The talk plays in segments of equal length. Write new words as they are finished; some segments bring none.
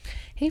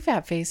Hey,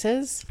 Fat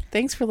Faces.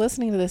 Thanks for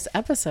listening to this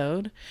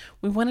episode.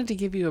 We wanted to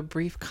give you a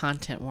brief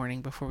content warning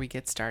before we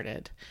get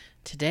started.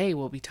 Today,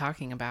 we'll be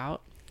talking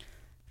about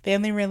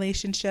family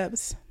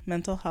relationships,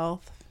 mental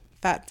health,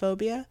 fat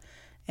phobia,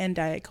 and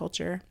diet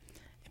culture.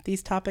 If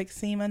these topics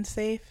seem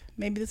unsafe,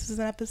 maybe this is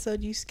an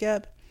episode you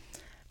skip,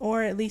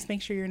 or at least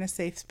make sure you're in a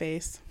safe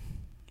space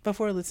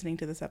before listening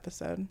to this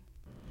episode.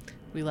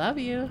 We love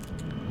you.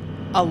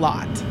 A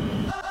lot.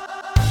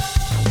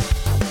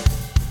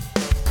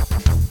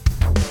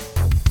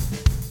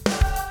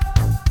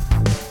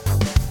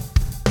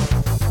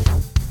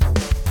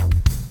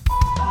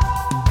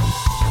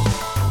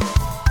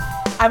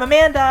 I'm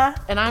Amanda.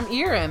 And I'm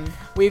Erin.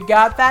 We've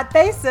got fat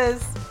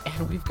faces.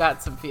 And we've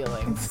got some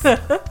feelings.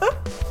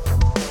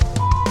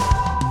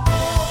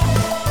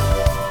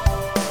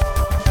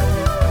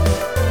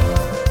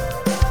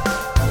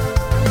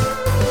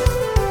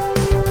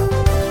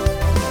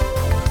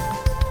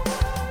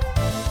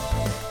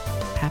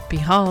 Happy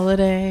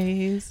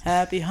holidays.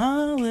 Happy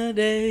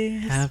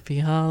holidays. Happy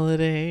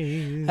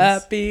holidays.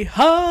 Happy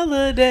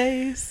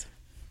holidays.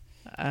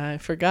 I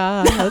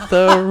forgot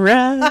the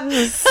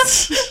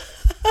rest.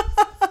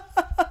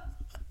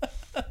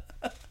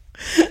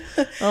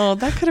 Oh,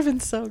 that could have been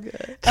so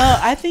good.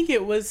 I think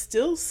it was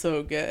still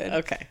so good.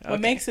 Okay.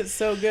 What makes it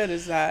so good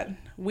is that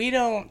we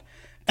don't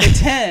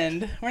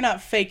pretend. We're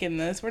not faking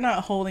this. We're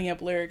not holding up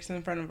lyrics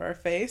in front of our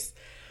face.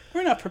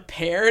 We're not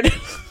prepared.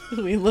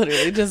 We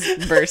literally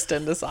just burst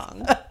into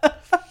song.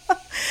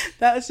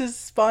 That was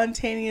just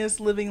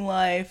spontaneous living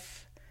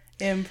life,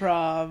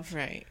 improv.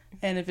 Right.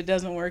 And if it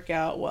doesn't work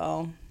out,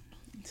 well,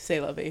 say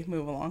la vie,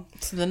 move along.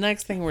 So the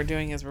next thing we're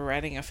doing is we're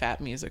writing a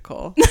fat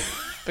musical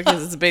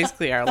because it's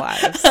basically our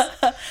lives.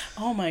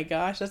 Oh my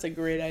gosh, that's a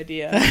great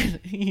idea.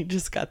 You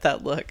just got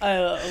that look. I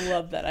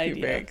love that idea.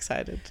 You're very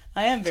excited.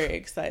 I am very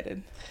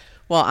excited.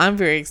 Well, I'm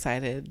very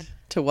excited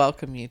to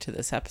welcome you to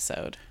this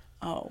episode.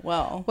 Oh,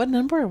 well. What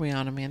number are we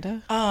on,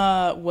 Amanda?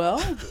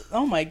 Well,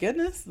 oh my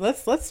goodness.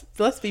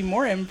 Let's be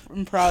more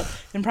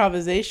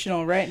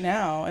improvisational right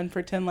now and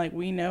pretend like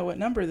we know what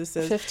number this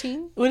is.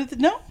 15?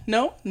 No.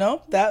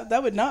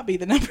 That would not be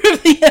the number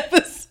of the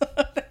episode.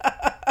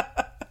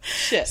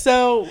 Shit.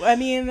 So, I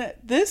mean,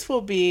 this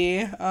will be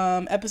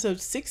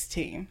episode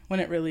 16 when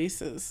it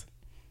releases.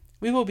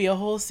 We will be a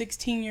whole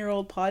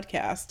 16-year-old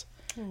podcast.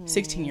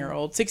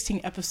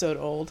 16 episode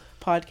old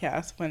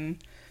podcast when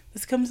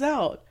this comes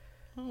out.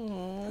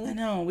 Aww. I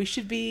know. We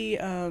should be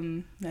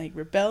like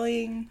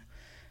rebelling,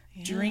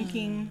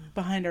 drinking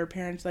behind our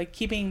parents, like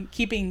keeping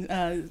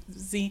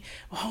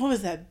what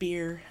was that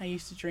beer I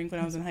used to drink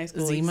when I was in high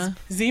school? Zima?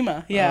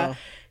 Zima, yeah. Oh.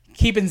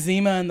 Keeping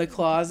Zima in the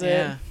closet.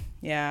 Yeah.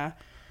 Yeah.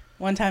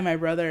 One time my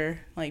brother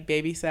like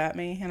babysat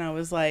me and I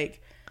was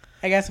like,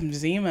 I got some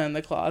Zima in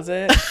the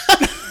closet.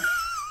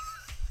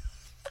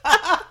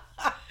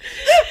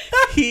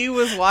 He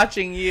was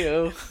watching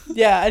you.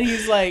 Yeah, and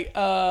he's like,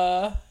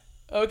 okay.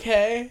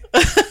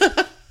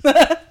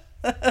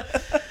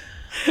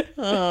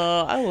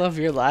 Oh, I love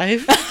your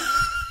life.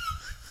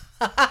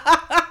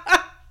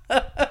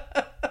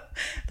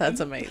 That's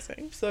amazing.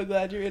 I'm so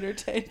glad you're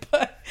entertained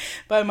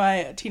by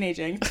my teenage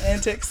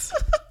antics.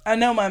 I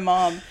know my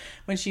mom,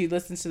 when she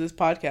listens to this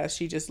podcast,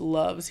 she just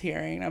loves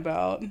hearing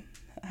about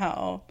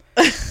how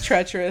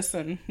treacherous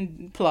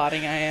and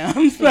plotting I am.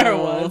 Or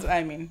was.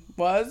 I mean,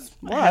 was.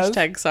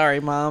 Hashtag sorry,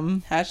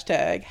 Mom.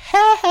 Hashtag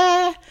ha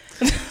ha.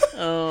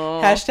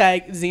 Oh.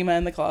 Hashtag Zima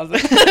in the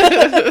closet.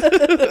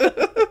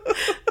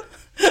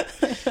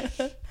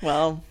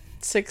 Well,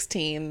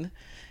 16.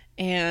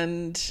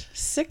 And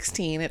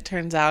 16, it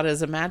turns out,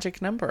 is a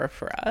magic number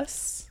for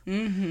us.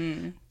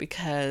 Mm-hmm.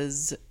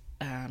 Because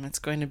it's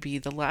going to be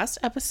the last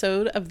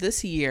episode of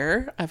this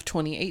year of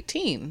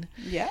 2018.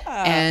 Yeah.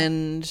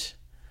 And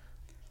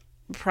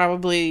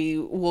probably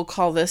we'll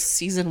call this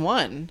season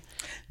 1.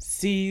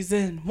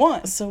 Season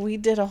 1. So we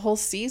did a whole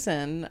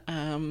season.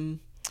 And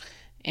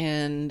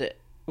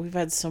we've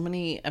had so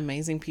many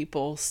amazing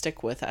people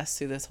stick with us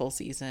through this whole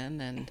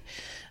season. And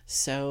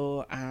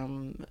so,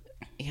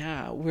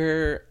 yeah,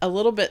 we're a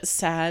little bit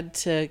sad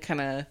to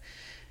kind of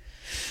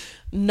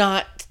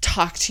not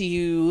talk to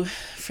you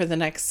for the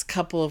next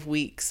couple of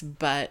weeks,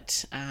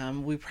 but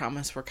we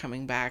promise we're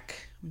coming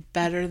back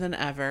better than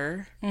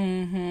ever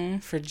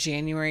for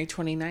January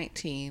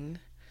 2019.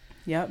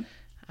 Yep.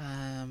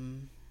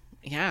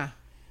 Yeah.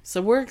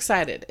 So we're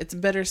excited. It's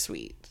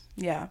bittersweet.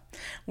 Yeah.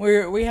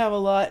 We have a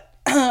lot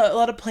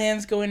of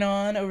plans going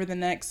on over the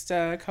next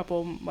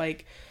couple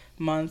like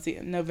months,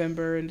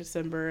 November and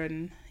December,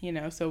 and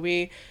so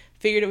we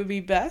figured it would be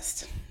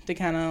best to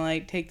kind of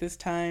like take this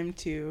time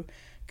to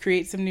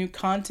create some new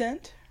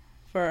content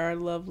for our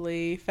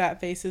lovely fat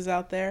faces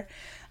out there,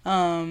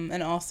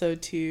 and also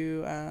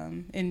to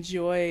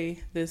enjoy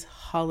this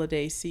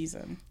holiday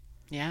season.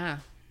 Yeah.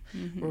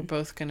 We're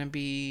both going to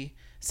be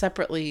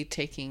separately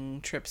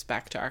taking trips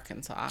back to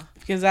Arkansas.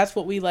 Because that's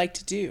what we like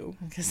to do.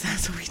 Because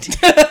that's what we do.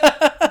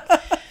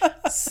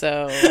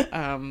 So,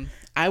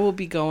 I will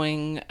be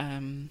going,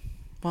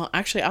 well,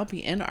 actually, I'll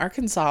be in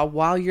Arkansas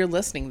while you're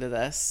listening to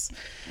this.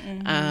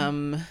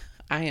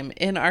 I am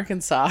in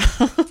Arkansas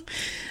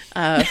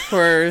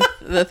for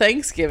the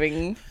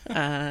Thanksgiving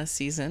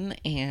season,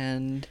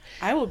 and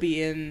I will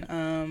be in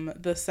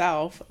the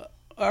South,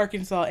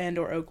 Arkansas and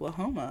or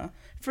Oklahoma,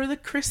 for the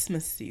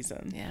Christmas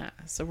season. yeah,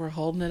 so we're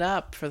holding it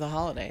up for the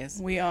holidays.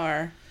 We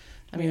are.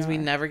 That means we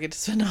never get to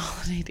spend a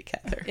holiday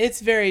together.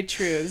 It's very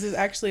true. This is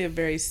actually a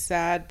very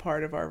sad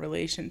part of our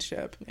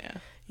relationship. Yeah.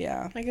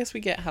 Yeah. I guess we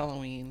get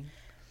Halloween.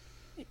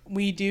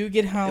 We do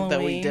get Halloween.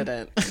 Though we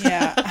didn't.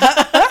 Yeah.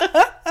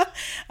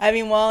 I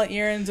mean, while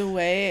Erin's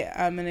away,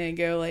 I'm going to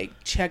go, like,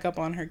 check up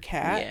on her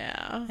cat.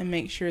 Yeah. And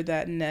make sure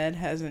that Ned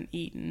hasn't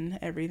eaten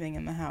everything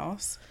in the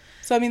house.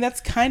 So, I mean,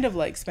 that's kind of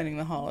like spending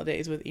the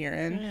holidays with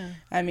Erin. Yeah.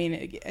 I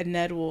mean,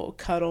 Ned will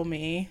cuddle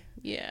me.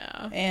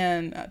 Yeah.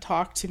 And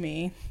talk to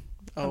me.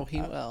 Oh,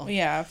 he will.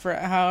 Yeah, for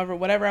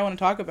whatever I want to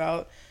talk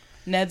about,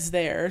 Ned's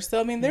there.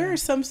 So, I mean, there are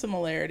some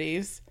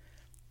similarities.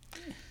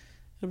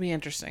 It'll be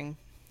interesting.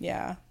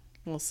 Yeah.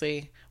 We'll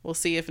see. We'll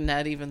see if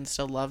Ned even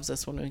still loves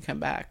us when we come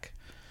back.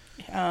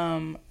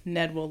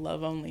 Ned will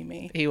love only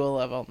me. He will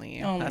love only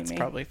you. Only That's me.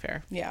 probably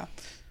fair. Yeah.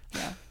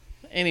 Yeah.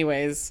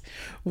 Anyways,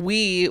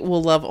 we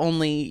will love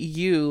only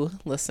you,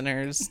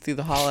 listeners, through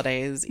the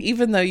holidays.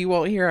 Even though you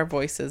won't hear our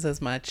voices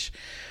as much,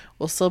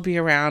 we'll still be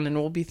around and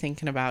we'll be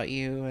thinking about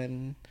you.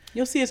 And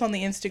you'll see us on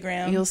the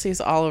Instagram. You'll see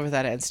us all over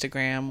that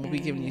Instagram. We'll be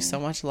giving you so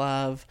much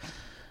love.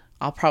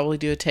 I'll probably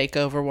do a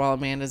takeover while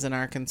Amanda's in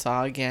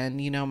Arkansas again.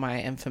 You know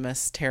my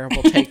infamous,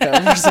 terrible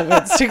takeovers of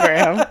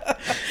Instagram.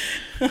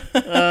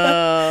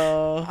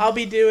 Oh. I'll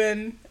be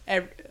doing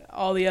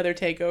all the other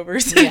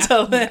takeovers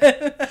until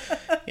then.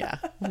 Yeah.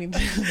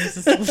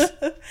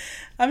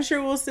 I'm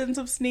sure we'll send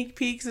some sneak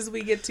peeks as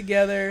we get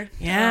together.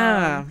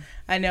 Yeah.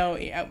 I know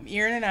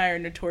Erin and I are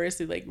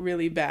notoriously like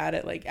really bad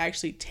at like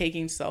actually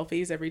taking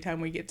selfies every time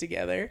we get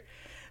together.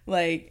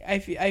 Like I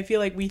feel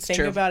like we think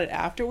about it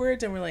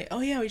afterwards and we're like,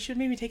 oh yeah, we should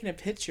maybe taking a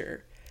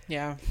picture.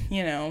 Yeah.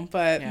 You know,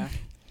 but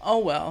oh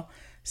well.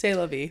 C'est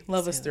la vie.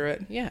 Love us through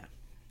it. Yeah.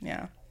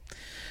 Yeah.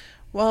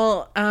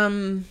 Well,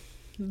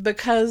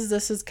 because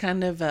this is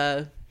kind of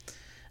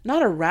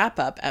not a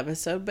wrap-up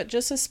episode, but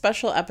just a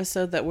special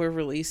episode that we're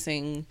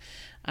releasing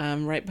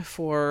right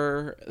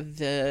before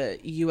the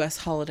U.S.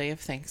 holiday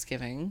of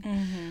Thanksgiving.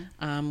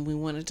 Mm-hmm. We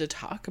wanted to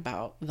talk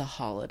about the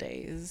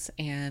holidays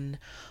and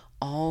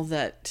all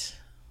that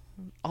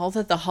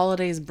the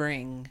holidays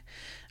bring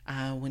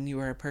when you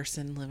are a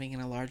person living in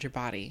a larger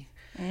body.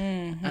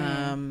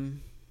 Mm-hmm.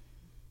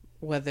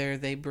 Whether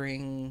they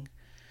bring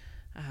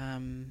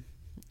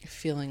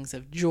feelings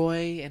of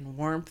joy and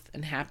warmth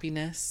and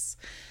happiness.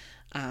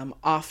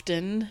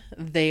 Often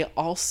they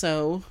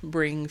also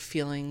bring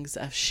feelings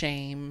of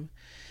shame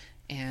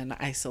and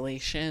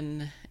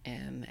isolation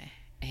and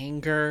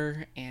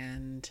anger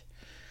and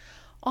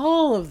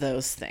all of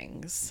those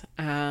things.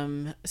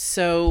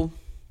 So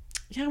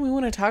yeah, we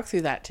want to talk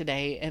through that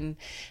today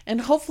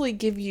and hopefully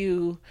give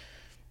you,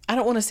 I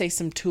don't want to say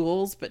some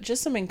tools, but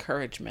just some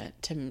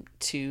encouragement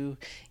to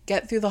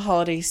get through the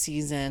holiday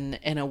season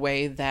in a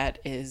way that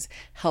is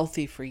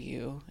healthy for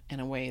you, in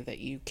a way that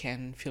you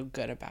can feel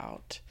good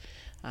about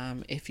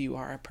if you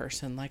are a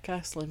person like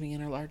us living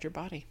in a larger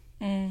body.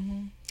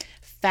 Mm-hmm.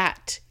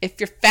 Fat. If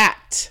you're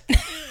fat.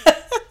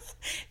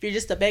 If you're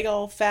just a big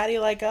old fatty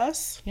like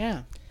us.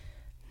 Yeah.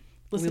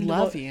 We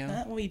love you.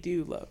 We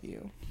do love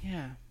you.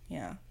 Yeah.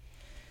 Yeah.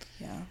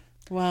 Yeah.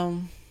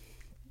 Well,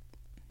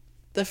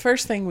 the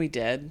first thing we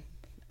did,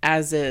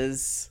 as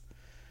is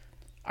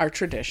our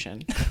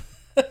tradition,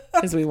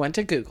 is we went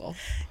to Google.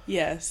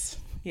 Yes.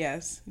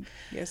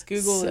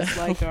 Google is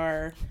like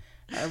our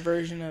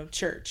version of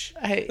church.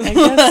 I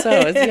guess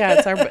so.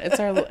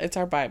 It's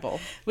our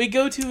Bible. We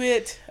go to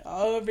it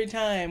every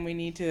time we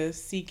need to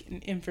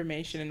seek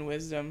information and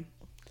wisdom.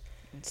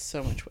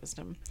 So much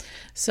wisdom.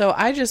 So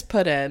I just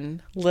put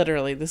in,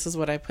 literally, this is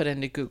what I put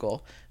into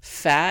Google: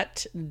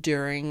 fat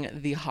during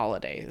the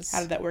holidays.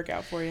 How did that work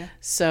out for you?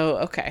 So,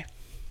 okay.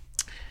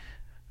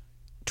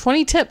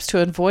 20 tips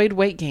to avoid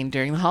weight gain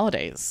during the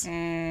holidays.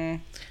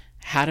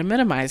 How to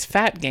minimize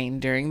fat gain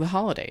during the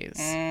holidays.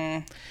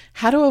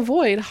 How to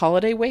avoid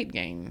holiday weight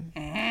gain.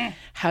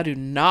 How to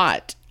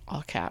not,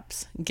 all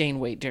caps,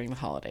 gain weight during the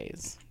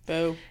holidays.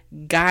 Boo.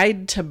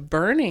 Guide to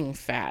burning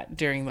fat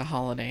during the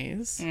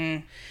holidays.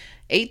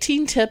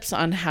 18 tips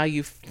on how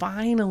you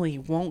finally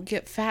won't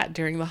get fat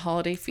during the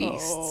holiday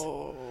feast.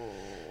 Oh.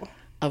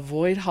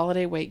 Avoid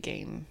holiday weight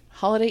gain.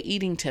 Holiday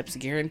eating tips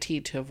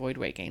guaranteed to avoid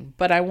weight gain.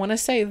 But I want to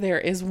say there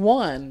is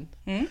one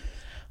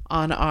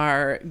on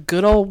our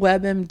good old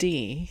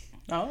WebMD.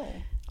 Oh.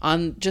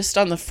 On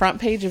the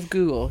front page of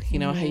Google. You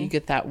know how you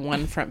get that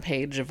one front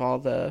page of all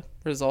the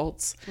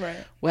results?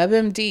 Right.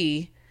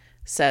 WebMD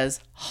says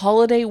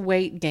holiday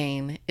weight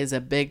gain is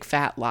a big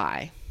fat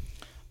lie.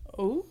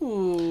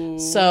 Ooh.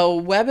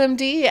 So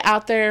WebMD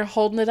out there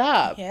holding it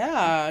up.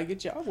 Yeah, good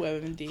job,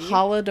 WebMD.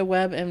 Holla to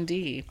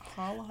WebMD.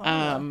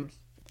 Holla.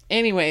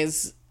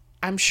 Anyways,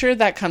 I'm sure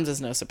that comes as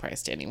no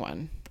surprise to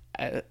anyone.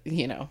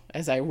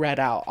 As I read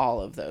out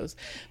all of those,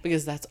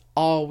 because that's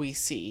all we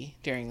see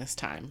during this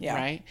time,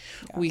 right?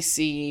 Yeah. We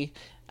see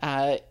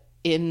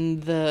in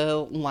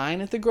the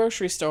line at the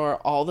grocery store,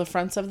 all the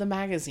fronts of the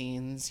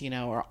magazines,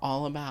 are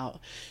all about,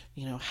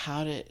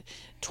 how to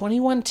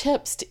 21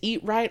 tips to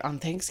eat right on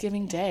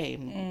Thanksgiving Day.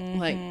 Mm-hmm.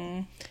 Like,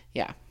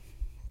 yeah.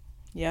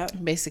 Yeah.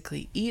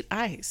 Basically, eat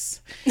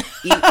ice.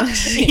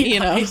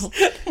 Eat, ice.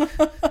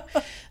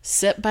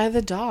 Sit by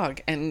the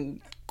dog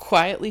and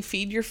quietly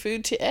feed your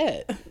food to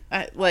it.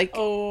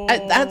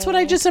 That's what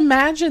I just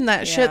imagine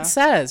that shit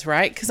says,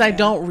 right? Because I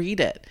don't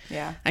read it.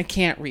 Yeah. I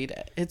can't read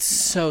it. It's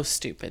so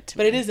stupid to me.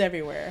 But it is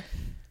everywhere.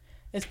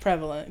 It's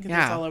prevalent because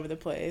it's all over the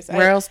place.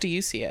 Where else do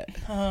you see it?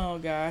 Oh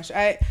gosh.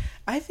 I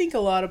think a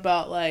lot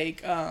about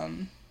like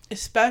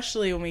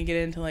especially when we get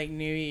into like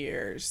New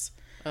Year's.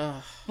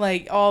 Ugh.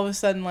 Like all of a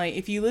sudden, like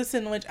if you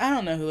listen, which I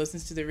don't know who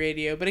listens to the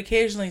radio, but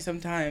occasionally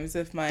sometimes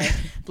if my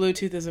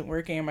Bluetooth isn't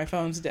working or my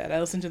phone's dead, I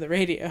listen to the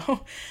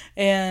radio.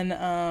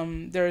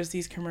 And there's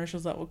these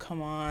commercials that will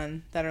come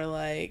on that are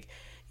like,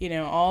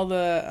 all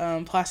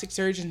the plastic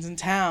surgeons in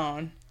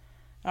town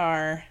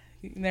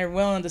they're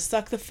willing to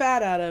suck the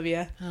fat out of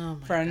you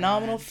for a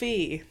nominal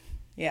fee.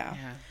 Yeah.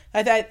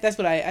 That's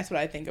what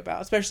I think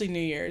about, especially New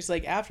Year's.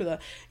 Like after the,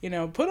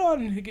 put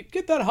on,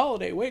 get that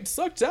holiday weight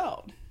sucked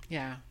out.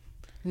 Yeah.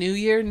 New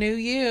year, new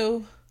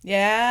you.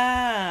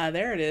 Yeah,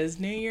 there it is.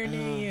 New year,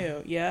 new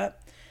you.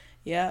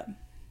 Yep.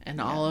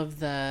 And all of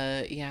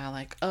the,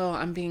 like,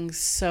 I'm being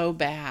so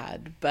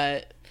bad,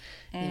 but,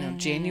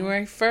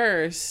 January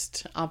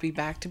 1st, I'll be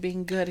back to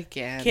being good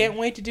again. Can't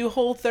wait to do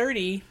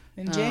Whole30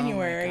 in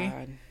January. Oh, my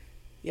God.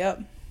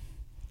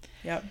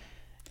 Yep.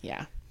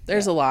 Yeah.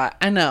 There's a lot.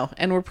 I know.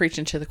 And we're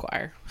preaching to the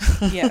choir.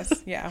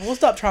 Yes. Yeah. We'll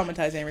stop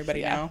traumatizing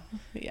everybody now.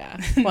 Yeah.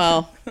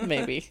 Well,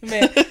 maybe.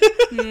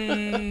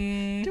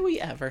 Do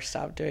we ever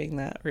stop doing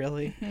that,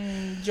 really?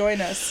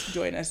 Join us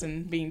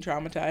in being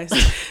traumatized.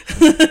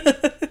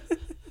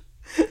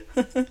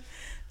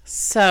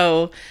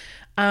 So,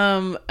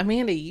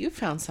 Amanda, you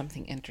found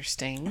something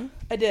interesting.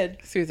 I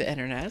did. Through the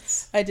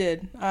internets. I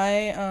did.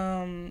 I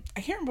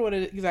can't remember what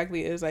it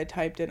exactly is I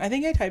typed in. I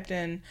think I typed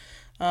in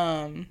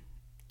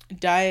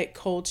diet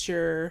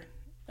culture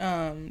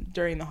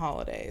during the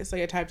holidays.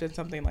 Like I typed in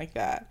something like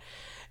that.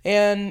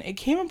 And it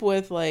came up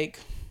with like,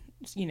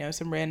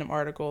 some random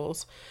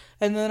articles.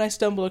 And then I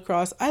stumbled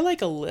across, I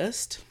like a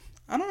list.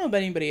 I don't know about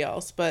anybody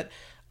else, but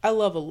I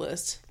love a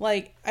list.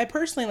 Like I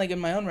personally, like in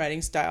my own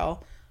writing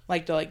style,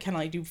 like to like kind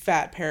of like do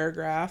fat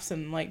paragraphs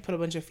and like put a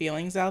bunch of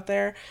feelings out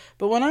there.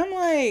 But when I'm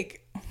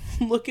like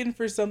looking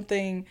for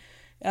something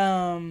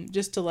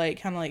just to like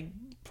kind of like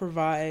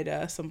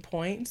provide some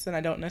points and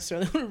I don't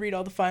necessarily want to read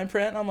all the fine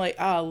print, I'm like,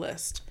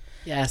 list.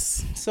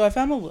 Yes. So I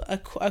found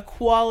a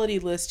quality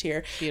list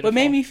here. Beautiful. What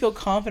made me feel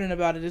confident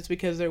about it is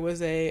because there was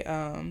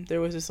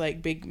this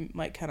like big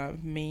like kind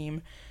of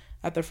meme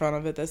at the front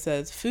of it that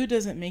says, "Food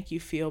doesn't make you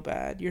feel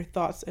bad. Your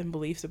thoughts and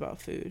beliefs about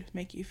food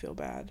make you feel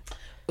bad."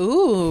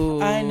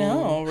 Ooh. I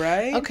know,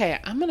 right? Okay,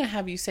 I'm going to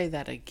have you say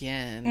that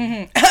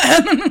again.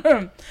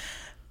 Mm-hmm.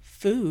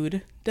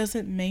 Food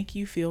doesn't make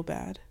you feel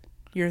bad.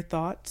 Your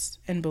thoughts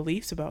and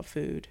beliefs about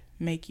food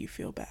make you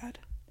feel bad.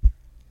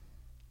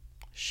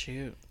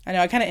 Shoot. I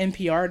know, I kind of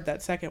NPR'd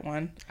that second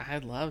one. I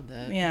loved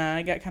it. Yeah,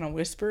 I got kind of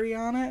whispery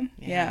on it.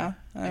 Yeah.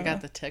 I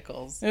got the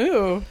tickles.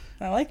 Ooh,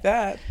 I like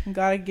that. I'm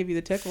glad I could give you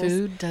the tickles.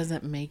 Food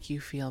doesn't make you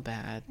feel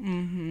bad.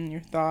 Mm-hmm.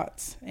 Your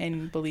thoughts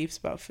and beliefs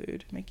about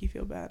food make you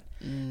feel bad.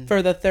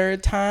 For the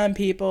third time,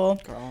 people.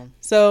 Girl.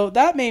 So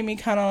that made me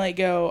kind of like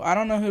go, I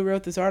don't know who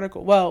wrote this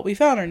article. Well, we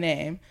found her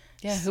name.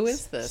 Yeah, who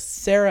is this?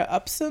 Sarah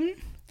Upson.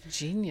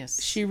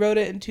 Genius. She wrote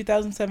it in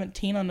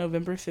 2017 on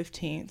November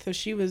 15th. So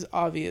she was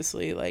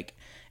obviously like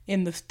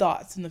in the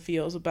thoughts and the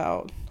feels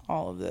about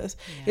all of this.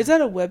 Yeah. It's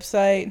at a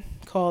website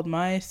called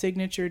My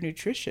Signature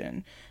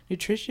Nutrition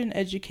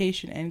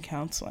Education and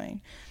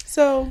Counseling.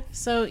 So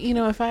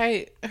if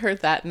I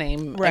heard that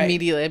name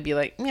immediately, I'd be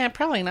like, yeah,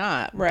 probably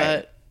not. Right.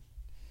 But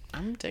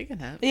I'm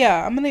digging it.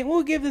 Yeah,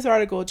 we'll give this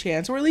article a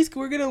chance, or at least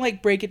we're gonna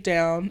like break it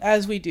down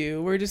as we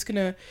do. We're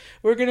gonna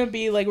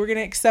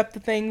accept the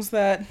things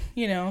that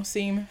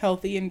seem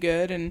healthy and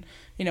good, and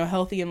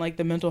healthy in like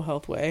the mental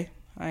health way.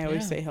 I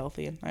always say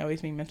healthy, and I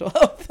always mean mental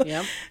health.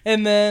 Yep.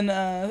 and then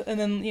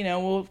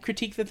we'll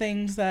critique the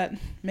things that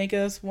make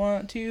us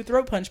want to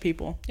throat punch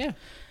people. Yeah.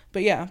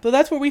 But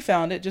that's where we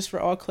found it, just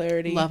for all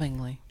clarity.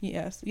 Lovingly.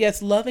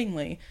 Yes,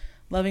 lovingly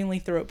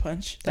throat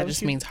punch. That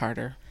just means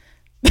harder.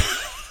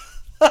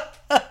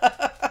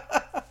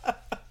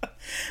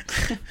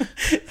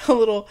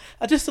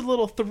 a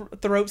little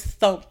throat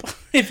thump,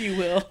 if you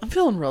will. I'm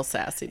feeling real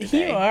sassy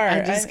today. You are.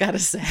 I just gotta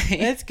say,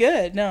 it's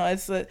good. No,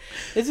 this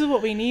is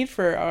what we need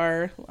for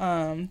our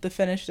the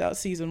finished out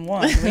season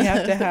 1. We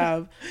have to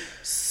have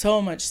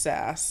so much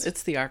sass.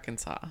 It's the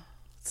Arkansas.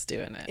 It's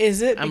doing it.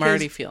 Is it? I'm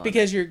already feeling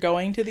because you're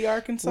going to the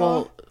Arkansas.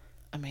 Well,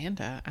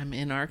 Amanda, I'm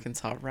in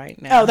Arkansas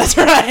right now. Oh, that's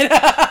right.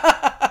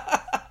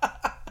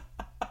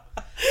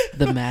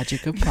 The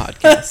magic of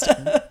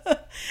podcasting.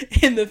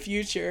 In the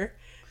future.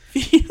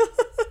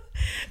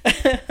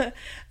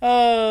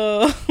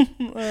 Oh,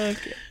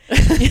 okay.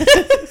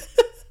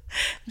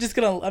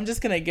 I'm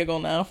just gonna giggle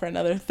now for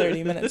another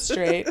 30 minutes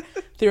straight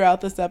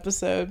throughout this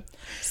episode.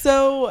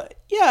 So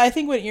yeah, I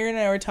think when Erin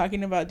and I were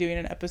talking about doing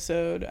an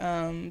episode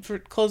for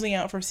closing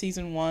out for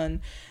season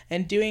 1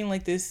 and doing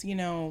like this, you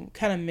know,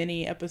 kind of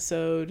mini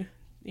episode,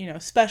 you know,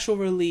 special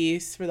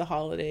release for the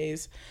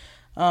holidays,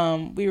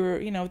 we were,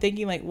 you know,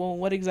 thinking like, well,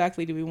 what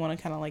exactly do we want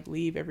to kind of like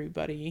leave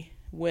everybody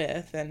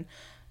with? And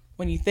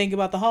when you think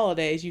about the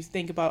holidays, you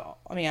think about,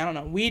 I mean, I don't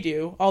know, we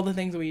do all the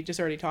things that we just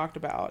already talked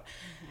about.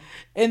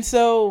 And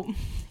so,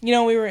 you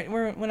know, we're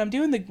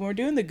doing the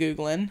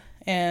Googling,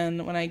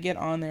 and when I get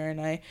on there and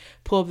I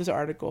pull up this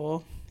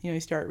article, you know,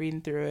 you start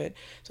reading through it.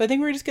 So I think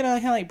we're just gonna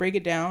kind of like break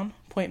it down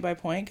point by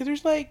point, because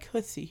there's like,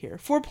 let's see here,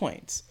 4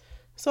 points.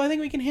 So I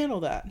think we can handle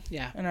that.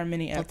 Yeah. In our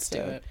mini episode. Let's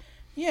do it.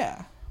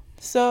 Yeah.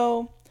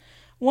 So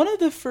one of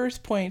the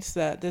first points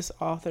that this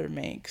author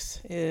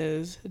makes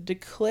is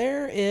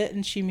declare it,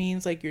 and she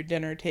means like your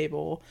dinner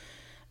table.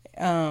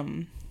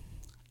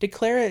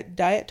 Declare it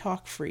diet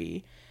talk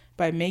free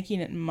by making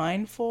it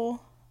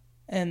mindful,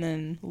 and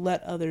then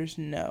let others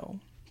know.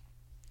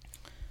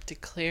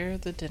 Declare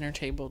the dinner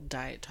table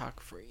diet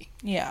talk free.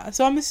 Yeah.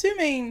 So I'm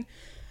assuming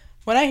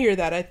when I hear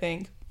that, I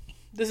think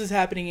this is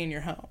happening in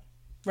your home,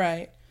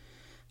 right?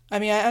 I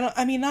mean,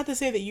 I mean, not to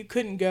say that you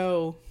couldn't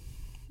go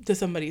to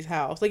somebody's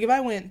house. Like if I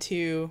went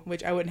to,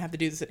 which I wouldn't have to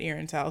do this at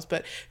Erin's house,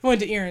 but if I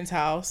went to Erin's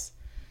house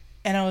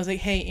and I was like,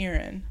 hey,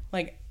 Erin,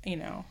 like, you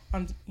know,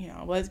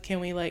 can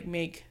we like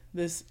make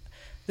this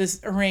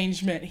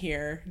arrangement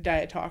here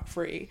diet talk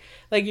free?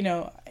 Like, you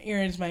know,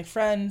 Erin's my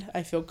friend.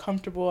 I feel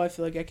comfortable. I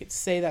feel like I could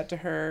say that to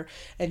her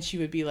and she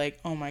would be like,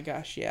 oh my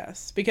gosh,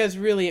 yes. Because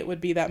really it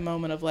would be that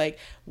moment of like,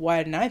 why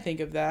didn't I think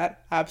of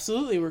that?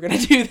 Absolutely, we're going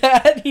to do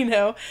that, you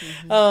know?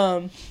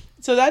 Mm-hmm.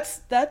 So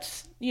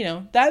that's, you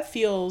know, that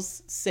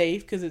feels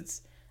safe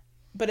because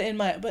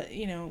but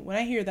you know, when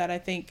I hear that, I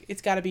think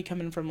it's got to be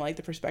coming from like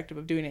the perspective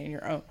of doing it in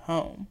your own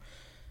home.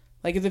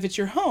 Like, if it's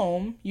your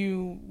home, we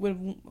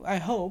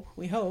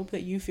hope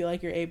that you feel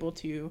like you're able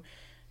to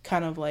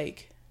kind of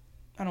like,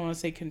 I don't want to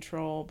say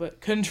control the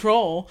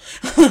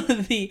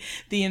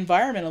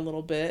environment a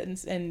little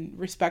bit and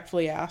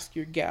respectfully ask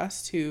your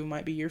guests, who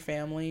might be your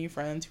family,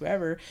 friends,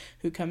 whoever,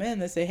 who come in,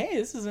 they say, hey,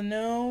 this is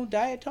a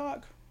diet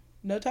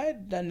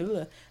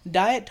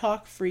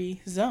talk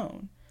free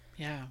zone.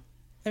 Yeah.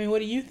 I mean, what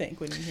do you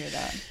think when you hear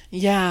that?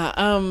 Yeah.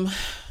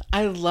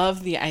 I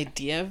love the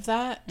idea of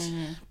that.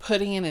 Mm-hmm.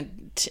 Putting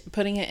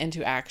it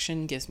into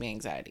action gives me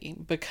anxiety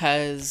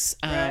because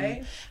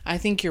right? I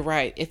think you're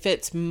right. If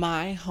it's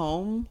my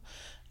home,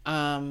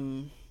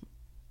 I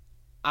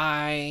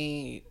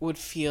would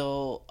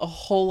feel a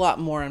whole lot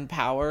more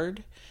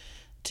empowered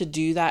to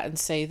do that and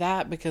say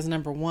that, because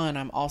number one,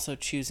 I'm also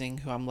choosing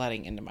who I'm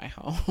letting into my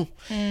home.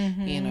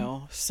 Mm-hmm. You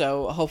know,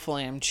 so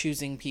hopefully I'm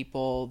choosing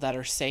people that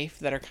are safe,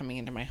 that are coming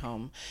into my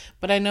home.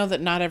 But I know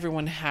that not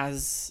everyone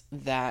has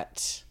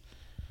that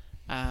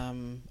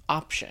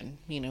option.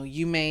 You know,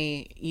 you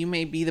may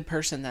be the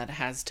person that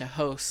has to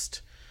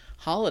host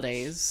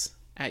holidays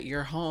at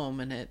your home,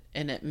 and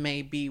it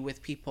may be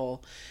with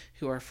people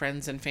who are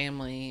friends and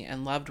family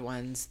and loved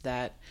ones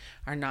that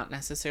are not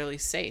necessarily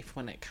safe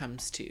when it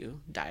comes to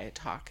diet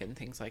talk and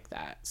things like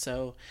that.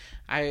 So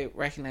I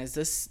recognize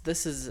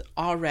this is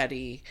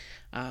already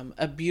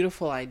a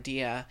beautiful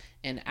idea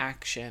in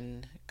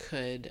action.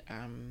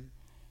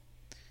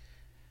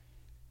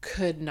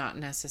 Could not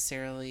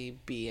necessarily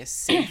be a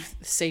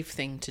safe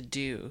thing to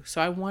do. So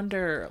I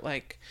wonder,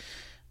 like,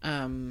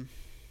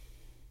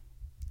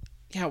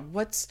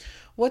 what's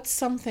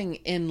something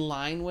in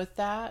line with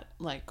that?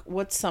 Like,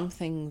 what's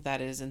something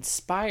that is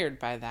inspired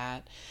by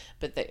that,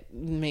 but that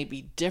may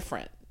be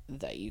different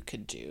that you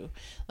could do?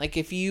 Like,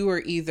 if you are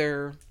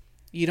either,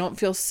 you don't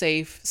feel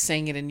safe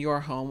saying it in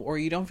your home, or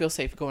you don't feel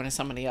safe going to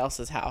somebody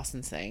else's house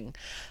and saying,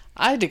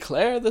 I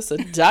declare this a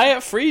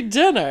diet-free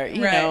dinner,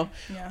 you right. know,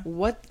 yeah.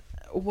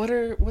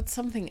 What's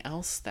something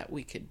else that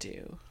we could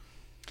do?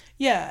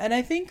 Yeah. And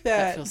I think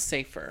that feels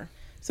safer.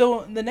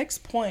 So the next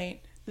point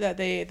that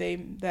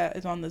that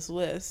is on this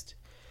list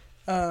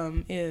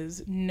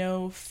is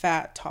no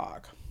fat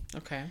talk.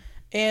 Okay.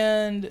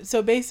 And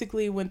so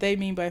basically what they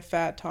mean by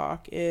fat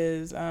talk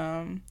is,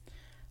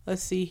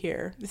 let's see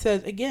here. It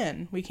says,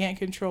 again, we can't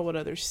control what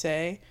others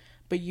say,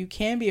 but you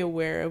can be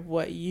aware of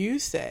what you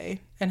say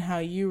and how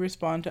you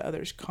respond to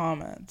others'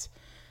 comments.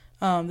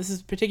 This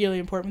is particularly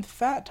important with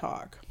fat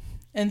talk.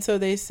 And so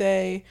they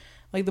say,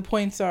 like, the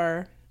points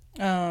are,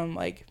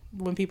 like,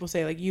 when people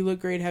say, like, you look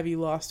great, have you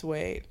lost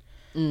weight?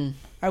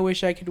 I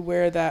wish I could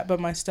wear that, but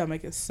my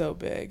stomach is so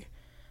big.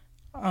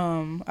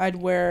 I'd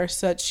wear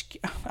such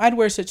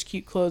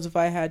cute clothes if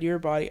I had your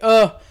body.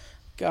 Oh,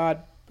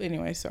 God.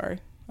 Anyway, sorry.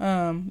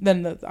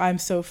 Then I'm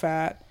so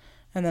fat,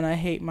 and then I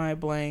hate my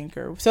blank.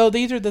 So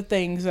these are the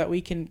things that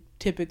we can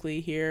typically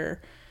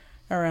hear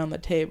around the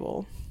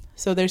table.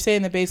 So they're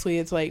saying that basically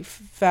it's like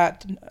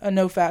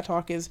no fat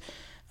talk is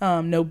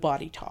no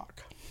body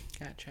talk.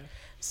 Gotcha.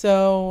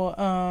 So,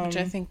 which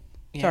I think,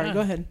 yeah. Sorry,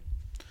 go ahead.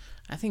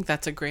 I think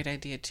that's a great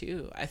idea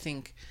too. I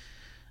think,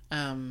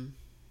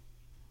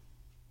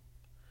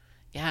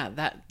 yeah,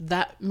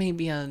 that may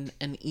be an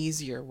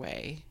easier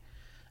way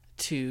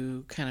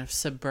to kind of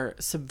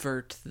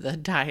subvert the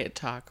diet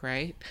talk,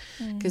 right?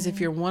 Because if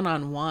you're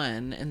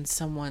one-on-one and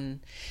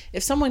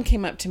if someone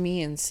came up to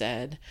me and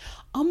said,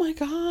 "Oh my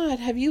God,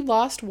 have you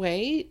lost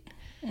weight?"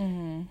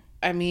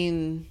 I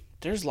mean,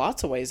 there's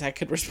lots of ways I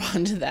could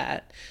respond to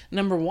that.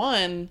 Number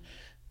one,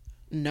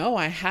 no,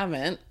 I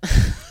haven't.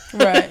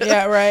 Right.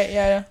 Yeah. Right.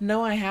 Yeah.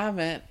 No, I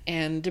haven't.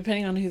 And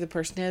depending on who the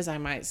person is, I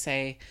might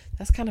say,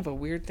 that's kind of a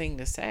weird thing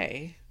to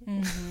say,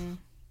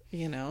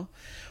 you know,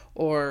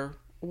 or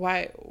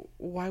why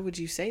would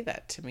you say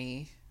that to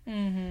me?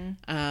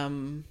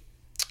 And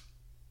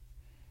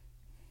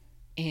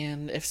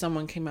if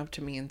someone came up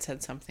to me and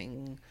said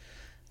something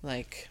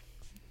like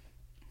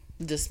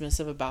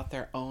dismissive about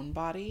their own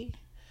body,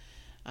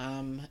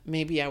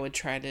 maybe I would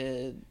try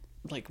to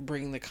like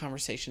bring the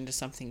conversation to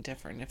something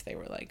different. If they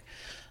were like,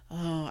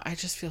 "Oh, I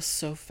just feel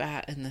so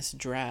fat in this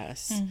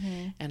dress,"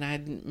 and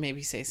I'd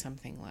maybe say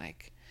something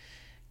like,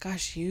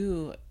 "Gosh,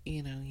 you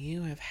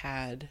have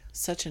had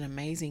such an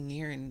amazing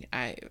year, and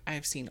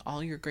I've seen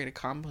all your great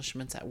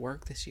accomplishments at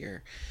work this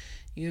year.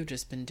 You've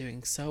just been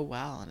doing so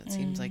well, and it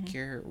seems like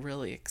you're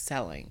really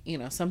excelling."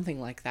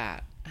 Something like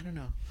that. I don't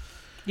know.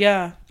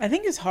 Yeah, I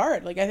think it's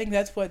hard. Like, I think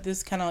that's what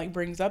this kind of like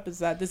brings up, is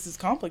that this is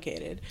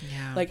complicated.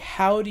 Yeah. Like,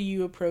 how do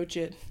you approach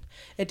it?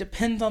 It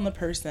depends on the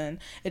person.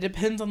 It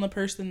depends on the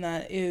person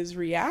that is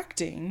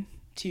reacting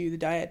to the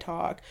diet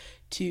talk,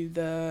 to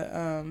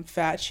the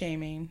fat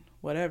shaming,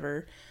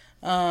 whatever.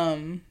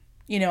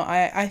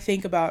 I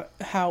think about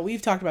how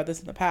we've talked about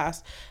this in the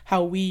past,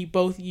 how we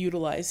both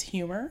utilize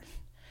humor.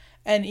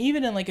 And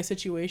even in like a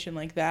situation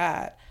like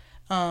that,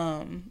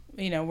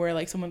 where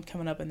like someone's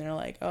coming up and they're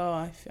like, "Oh,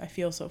 I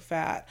feel so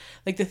fat."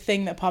 Like, the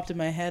thing that popped in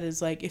my head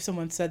is like, if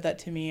someone said that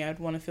to me, I'd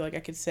want to feel like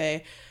I could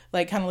say,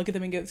 like, kind of look at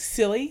them and go,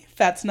 "Silly,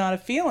 fat's not a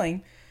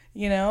feeling,"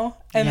 and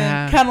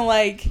then kind of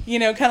like,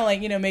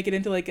 make it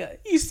into like a,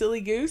 "You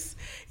silly goose,"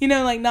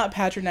 like not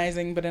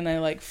patronizing, but in a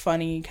like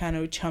funny kind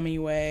of chummy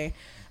way.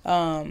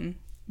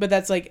 But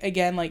that's like,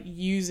 again, like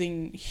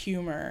using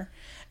humor.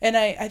 And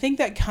I think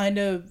that kind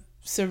of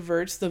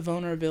subverts the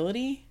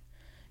vulnerability.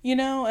 And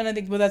I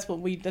think, well, that's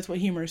what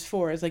humor is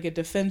for, is like a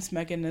defense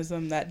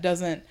mechanism that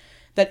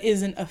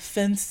isn't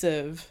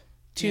offensive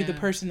to the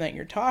person that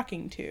you're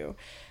talking to.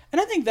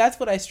 And I think that's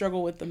what I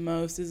struggle with the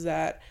most, is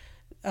that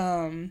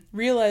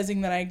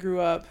realizing that I grew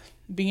up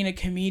being a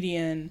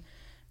comedian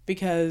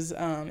because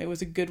it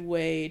was a good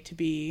way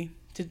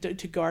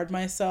to guard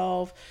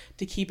myself,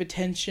 to keep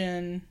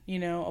attention,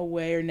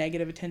 away, or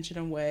negative attention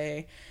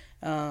away.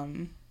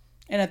 And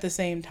at the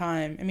same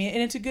time, I mean,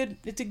 and it's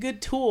a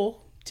good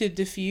tool to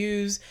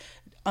diffuse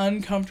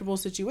uncomfortable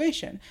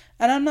situation.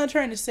 And I'm not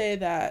trying to say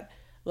that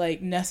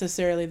like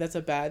necessarily that's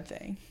a bad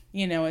thing.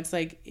 It's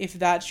like, if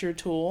that's your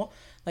tool,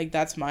 like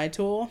that's my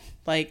tool,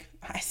 like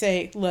I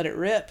say, let it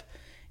rip,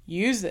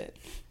 use it,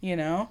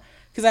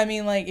 because I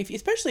mean, like,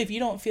 especially if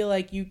you don't feel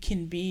like you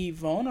can be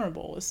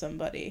vulnerable with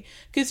somebody,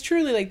 because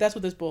truly, like, that's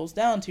what this boils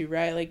down to,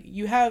 right? Like,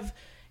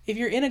 if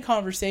you're in a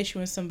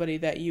conversation with somebody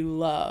that you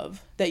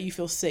love, that you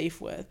feel safe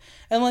with,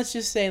 and let's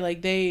just say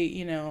like they,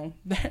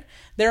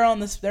 they're on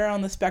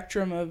the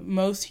spectrum of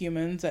most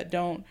humans that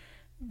don't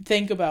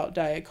think about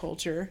diet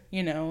culture,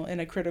 in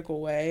a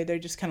critical way. They're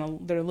just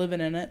they're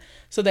living in it.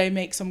 So they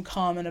make some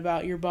comment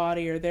about your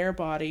body or their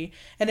body.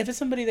 And if it's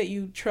somebody that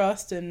you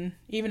trust, and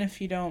even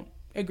if you don't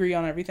agree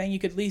on everything, you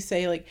could at least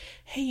say like,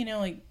 "Hey,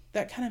 like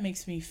that kind of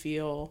makes me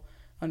feel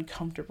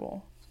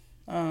uncomfortable.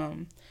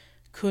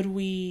 Could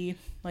we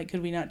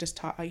not just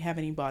talk, like, have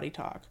any body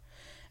talk?"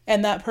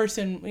 And that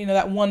person,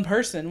 that one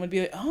person would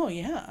be like, "Oh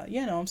yeah,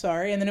 no, I'm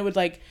sorry." And then it would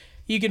like,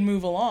 you could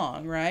move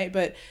along, right?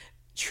 But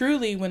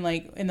truly, when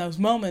like in those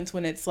moments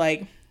when it's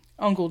like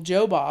Uncle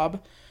Joe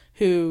Bob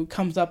who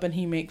comes up and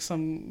he makes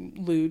some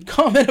lewd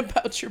comment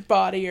about your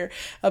body, or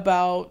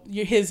about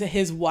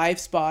his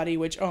wife's body,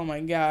 which, oh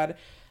my God,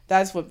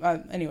 that's what,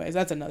 anyways,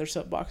 that's another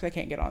soapbox. I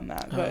can't get on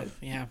that. But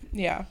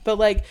yeah. But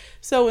like,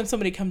 so when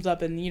somebody comes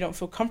up and you don't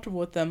feel comfortable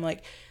with them,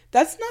 like,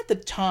 that's not the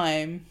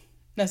time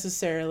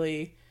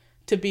necessarily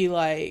to be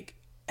like,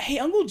 "Hey,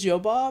 Uncle Joe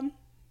Bob,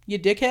 you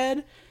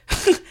dickhead,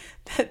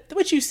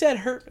 what you said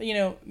hurt,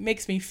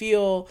 makes me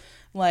feel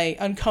like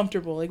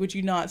uncomfortable. Like, would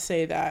you not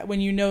say that?"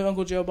 When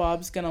Uncle Joe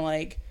Bob's gonna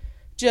like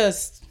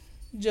just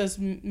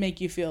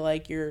make you feel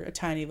like you're a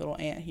tiny little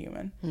ant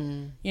human,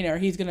 or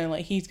he's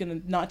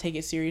gonna not take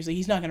it seriously.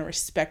 He's not gonna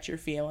respect your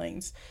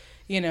feelings,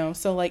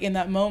 So like in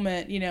that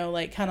moment,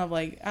 like kind of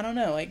like, I don't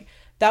know, like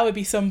that would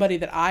be somebody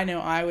that I know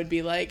I would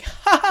be like,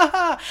 "Ha ha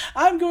ha,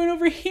 I'm going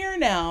over here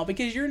now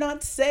because you're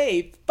not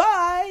safe.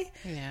 Bye."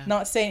 Yeah.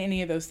 Not Not saying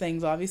any of those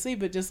things, obviously,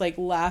 but just like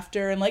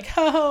laughter and like,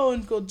 "Oh,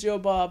 Uncle Joe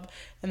Bob,"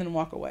 and then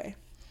walk away.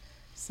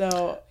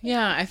 So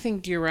yeah, I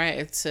think you're right.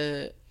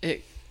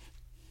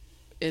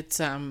 It's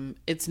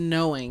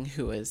knowing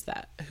who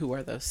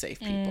are those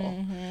safe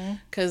people,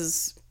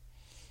 because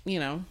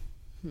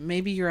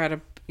maybe you're at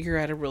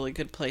a really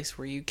good place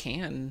where you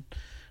can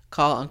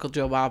call Uncle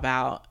Joe Bob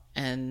out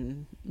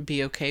and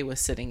be okay with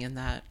sitting in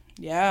that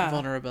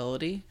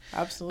vulnerability.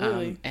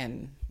 Absolutely.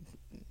 And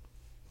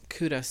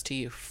kudos to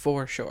you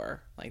for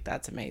sure. Like,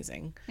 that's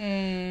amazing.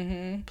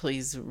 Mm-hmm.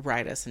 Please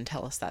write us and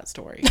tell us that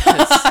story.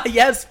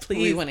 Yes,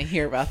 please. We want to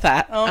hear about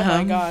that. Oh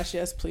my gosh,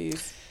 yes,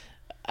 please.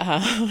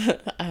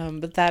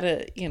 But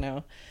that,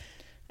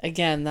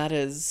 again, that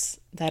is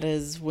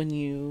when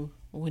you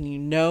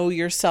know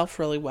yourself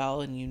really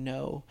well and you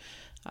know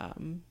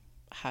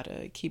how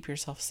to keep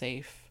yourself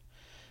safe.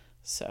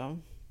 So,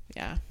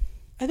 yeah.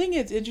 I think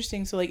it's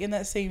interesting. So, like, in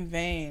that same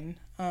vein,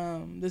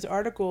 this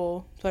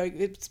article, like,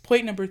 it's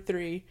point number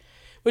 3,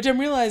 which I'm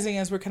realizing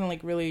as we're kind of like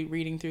really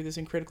reading through this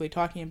and critically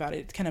talking about it,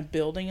 it's kind of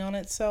building on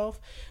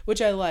itself,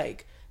 which I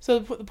like. So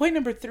the point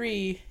number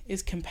 3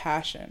 is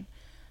compassion.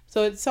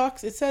 So it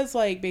says,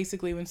 like,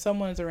 basically when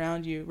someone is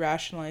around you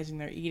rationalizing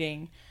their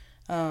eating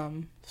 /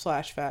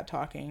 fat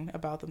talking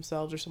about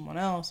themselves or someone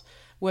else,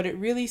 what it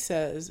really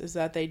says is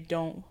that they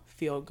don't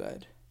feel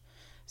good.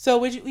 So,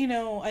 which,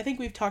 I think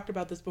we've talked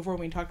about this before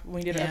when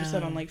we did an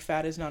episode on, like,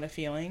 fat is not a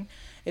feeling.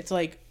 It's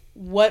like,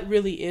 what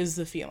really is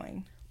the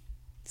feeling?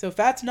 So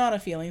fat's not a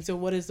feeling. So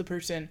what is the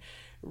person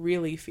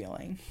really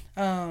feeling?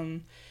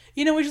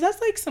 Which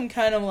that's like some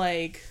kind of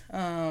like,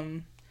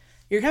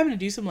 you're having to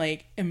do some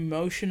like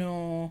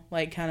emotional,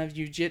 like kind of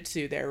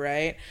jujitsu there,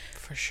 right?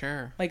 For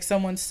sure. Like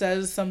someone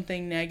says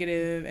something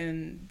negative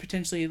and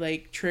potentially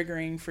like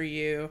triggering for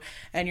you,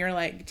 and you're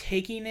like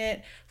taking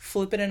it,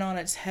 flipping it on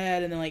its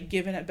head, and then like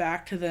giving it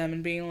back to them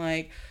and being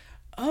like,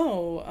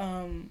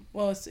 oh,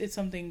 well, it's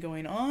something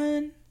going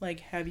on. Like,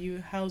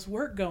 how's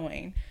work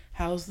going?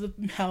 How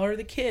are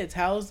the kids?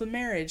 How's the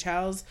marriage?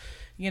 How's,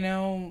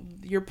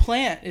 your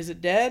plant? Is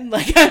it dead?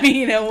 Like,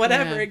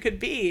 whatever it could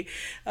be.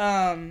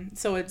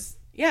 So it's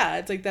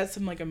like, that's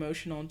some like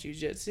emotional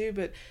jujitsu,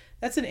 but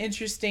that's an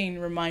interesting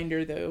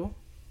reminder though.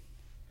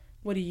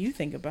 What do you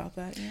think about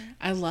that? Yeah?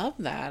 I love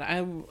that.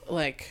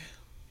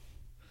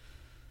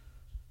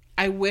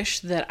 I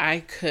wish that I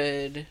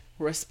could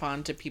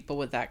respond to people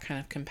with that kind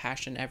of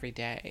compassion every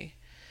day.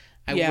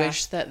 I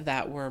wish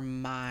that were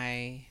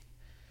my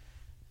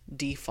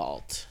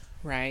default,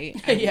 right?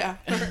 Yeah.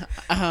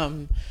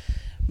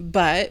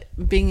 But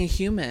being a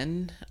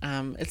human,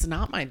 it's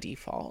not my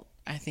default.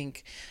 I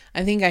think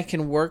I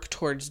can work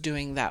towards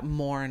doing that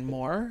more and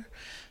more.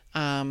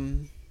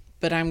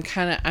 But I'm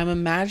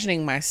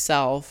imagining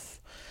myself,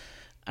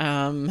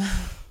 at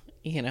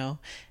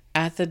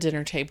the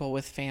dinner table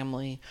with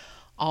family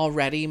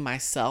already,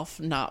 myself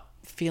not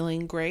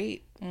feeling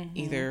great,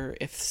 either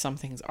if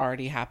something's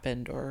already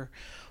happened or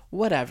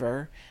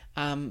whatever.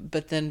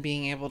 But then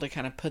being able to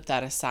kind of put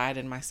that aside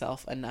in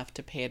myself enough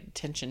to pay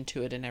attention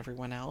to it in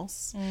everyone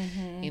else.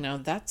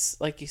 That's,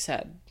 like you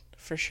said,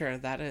 for sure,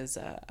 that is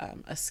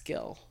a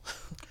skill.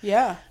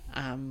 Yeah.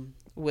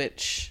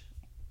 Which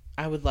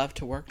I would love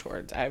to work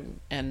towards.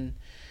 And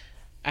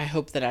I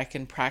hope that I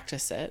can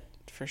practice it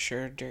for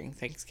sure during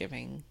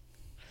Thanksgiving.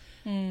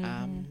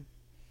 I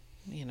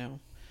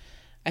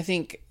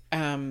think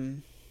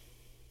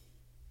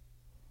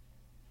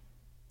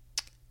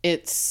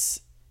it's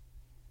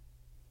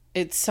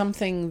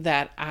something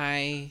that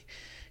I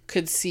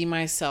could see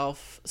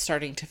myself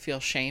starting to feel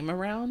shame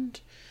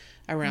around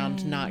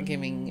not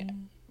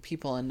giving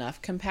people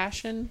enough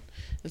compassion.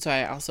 And so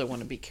I also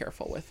want to be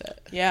careful with it.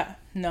 Yeah.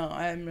 No,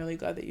 I'm really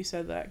glad that you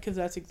said that, because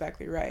that's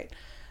exactly right.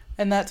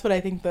 And that's what I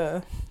think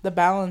the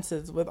balance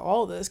is with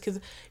all this, because,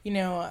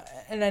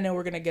 and I know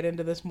we're going to get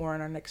into this more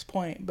in our next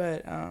point,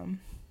 but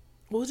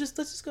let's just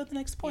go to the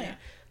next point. Yeah.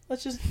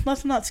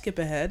 Let's not skip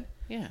ahead.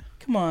 Yeah.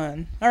 Come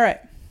on. All right.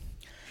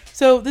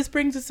 So this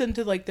brings us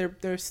into like their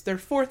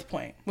 4th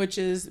point, which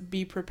is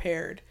be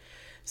prepared.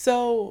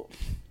 So,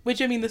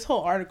 this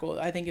whole article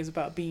I think is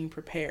about being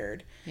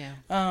prepared. Yeah.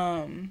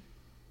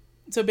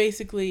 So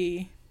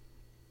basically,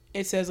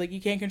 it says like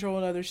you can't control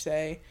what others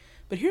say,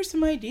 but here's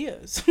some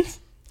ideas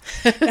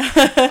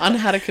on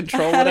how to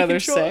control what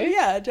others say.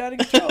 Yeah, how to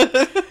control.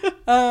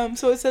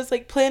 So it says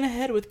like plan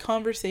ahead with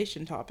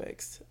conversation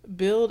topics,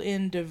 build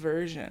in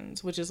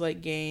diversions, which is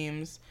like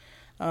games,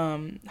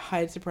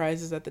 hide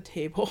surprises at the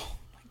table.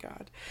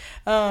 God.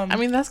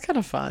 That's kind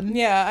of fun.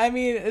 Yeah,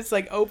 it's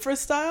like Oprah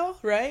style,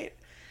 right?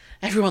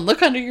 Everyone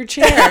look under your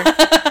chair.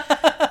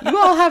 You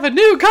all have a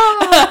new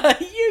car.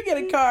 You get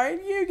a car.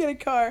 You get a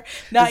car.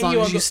 Not as long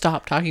as you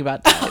stop talking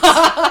about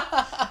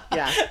that.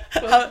 Yeah.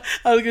 I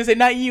was going to say,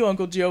 not you,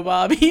 Uncle Joe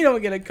Bob. You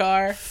don't get a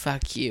car.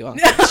 Fuck you,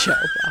 Uncle Joe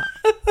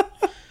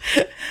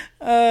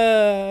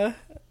Bob.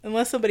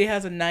 Unless somebody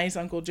has a nice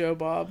Uncle Joe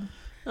Bob.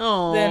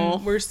 Oh.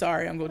 Then we're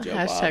sorry, Uncle Joe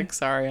Bob. Hashtag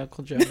sorry,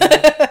 Uncle Joe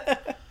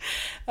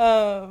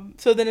Bob.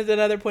 So then at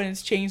another point,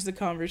 it's change the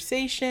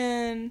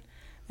conversation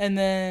and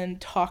then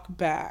talk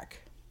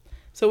back.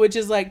 So which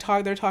is like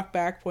their talk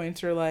back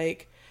points are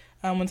like,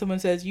 when someone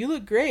says, you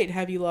look great,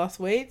 have you lost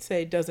weight?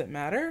 Say, doesn't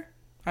matter.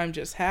 I'm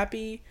just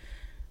happy.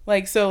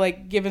 Like, so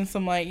like giving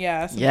some like,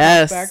 some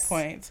talk back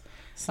points.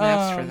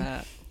 Snaps for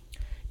that.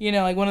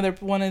 Like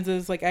one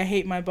is like, I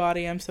hate my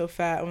body, I'm so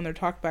fat. When their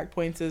talk back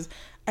points is,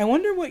 I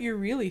wonder what you're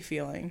really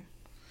feeling.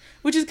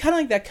 Which is kind of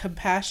like that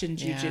compassion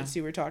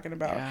jujitsu we're talking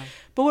about. Yeah.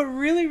 But what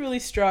really, really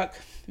struck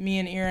me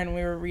and Erin when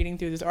we were reading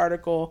through this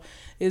article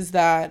is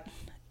that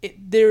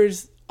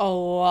there's a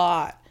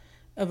lot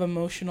of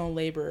emotional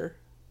labor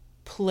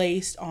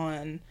placed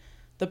on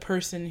the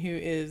person who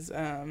is,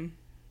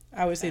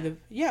 I would say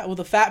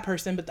the fat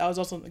person, but I was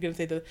also going to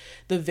say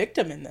the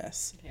victim in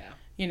this. Yeah.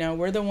 You know,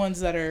 we're the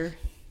ones that are,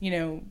 you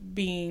know,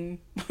 being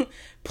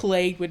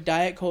plagued with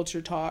diet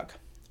culture talk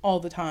all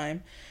the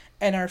time.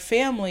 And our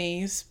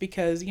families,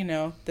 because, you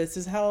know, this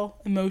is how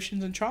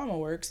emotions and trauma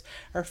works,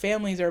 our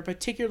families are a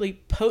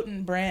particularly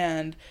potent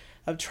brand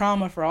of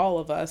trauma for all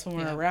of us when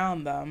we're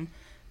around them.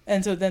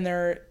 And so then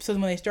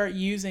when they start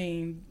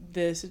using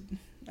this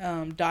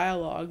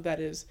dialogue that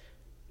is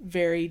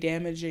very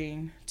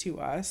damaging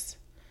to us,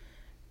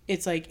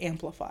 it's like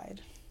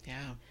amplified.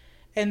 Yeah.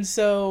 And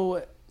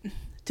so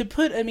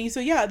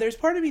there's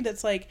part of me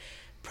that's like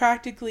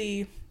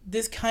practically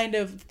this kind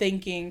of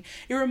thinking.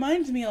 It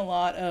reminds me a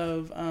lot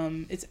of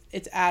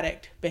it's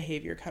addict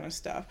behavior kind of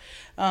stuff.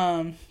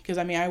 Because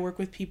I mean, I work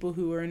with people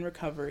who are in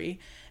recovery,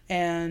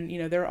 and you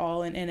know, they're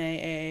all in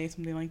NAA,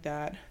 something like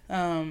that.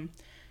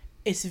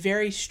 It's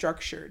very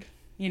structured,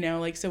 you know,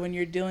 like, so when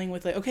you're dealing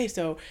with like, okay,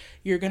 so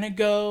you're gonna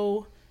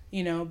go,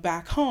 you know,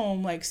 back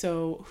home, like,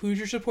 so who's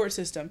your support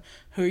system?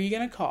 Who are you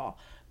gonna call?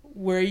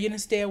 Where are you going to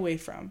stay away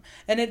from?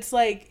 And it's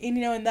like, you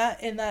know, in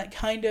that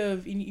kind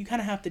of, you kind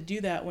of have to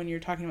do that when you're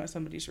talking about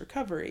somebody's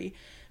recovery,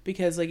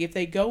 because like if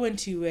they go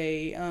into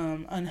a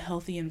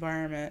unhealthy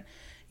environment,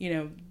 you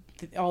know,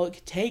 all it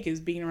could take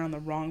is being around the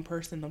wrong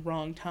person, the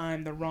wrong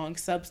time, the wrong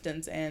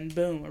substance, and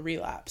boom, a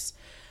relapse.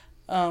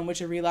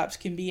 Which a relapse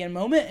can be a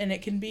moment, and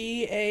it can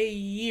be a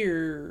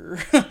year.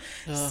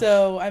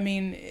 So, I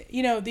mean,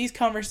 you know, these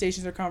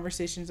conversations are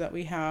conversations that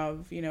we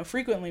have, you know,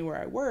 frequently where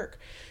I work.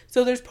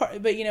 So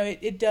but you know,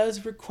 it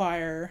does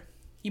require,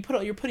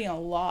 you're putting a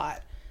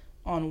lot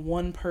on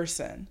one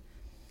person,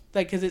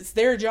 like, cause it's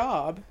their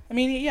job. I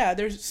mean, yeah,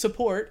 there's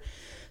support.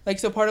 Like,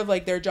 so part of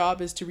like their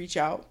job is to reach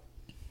out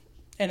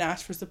and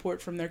ask for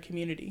support from their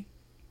community,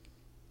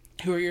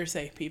 who are your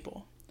safe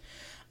people.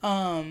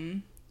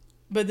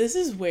 But this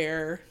is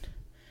where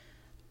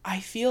I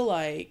feel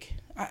like,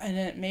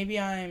 and maybe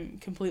I'm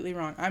completely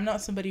wrong, I'm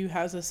not somebody who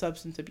has a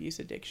substance abuse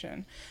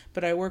addiction,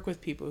 but I work with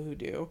people who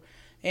do.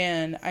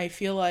 And I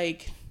feel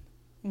like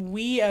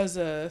we as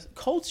a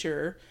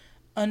culture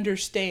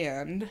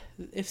understand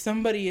if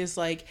somebody is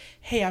like,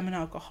 hey, I'm an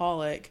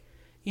alcoholic,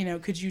 you know,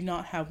 could you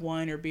not have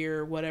wine or beer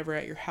or whatever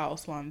at your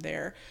house while I'm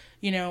there?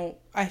 You know,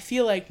 I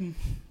feel like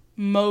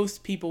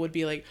most people would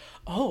be like,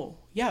 oh,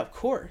 yeah, of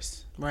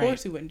course. Of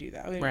course we wouldn't do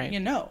that. Right. You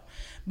know.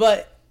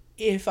 But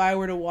if I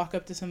were to walk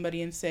up to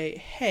somebody and say,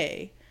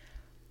 hey,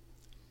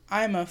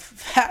 I'm a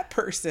fat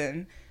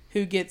person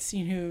who gets,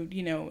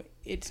 you know,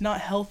 it's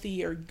not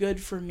healthy or good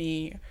for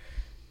me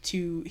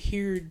to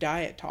hear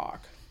diet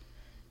talk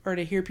or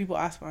to hear people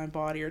ask about my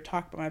body or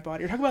talk about my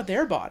body or talk about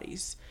their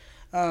bodies.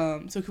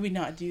 So could we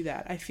not do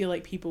that? I feel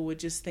like people would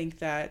just think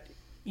that,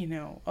 you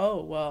know,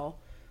 oh, well,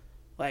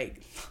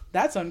 like,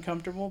 that's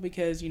uncomfortable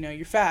because, you know,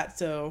 you're fat,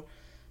 so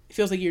it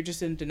feels like you're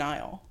just in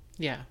denial.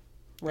 Yeah.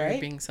 Right?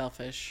 You're being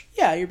selfish.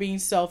 Yeah, you're being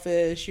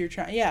selfish. You're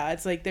trying. Yeah,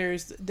 it's like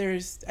there's.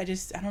 I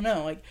don't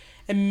know. Like,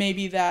 and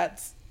maybe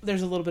there's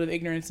a little bit of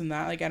ignorance in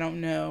that. Like, I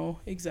don't know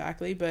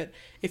exactly, but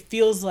it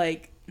feels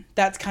like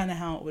that's kind of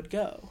how it would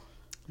go.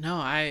 No,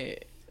 I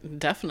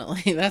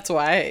definitely. That's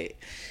why,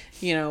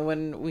 you know,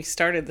 when we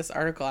started this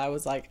article, I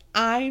was like,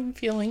 I'm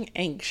feeling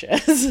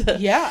anxious.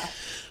 Yeah.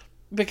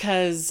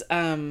 Because,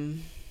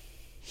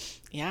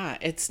 yeah,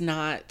 it's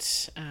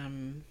not,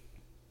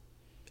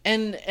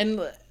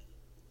 and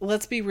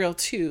let's be real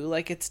too,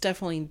 like, it's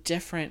definitely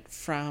different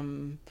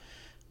from,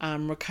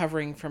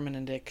 recovering from an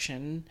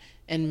addiction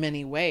in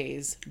many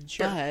ways,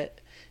 Sure. But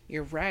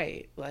you're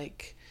right.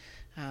 Like,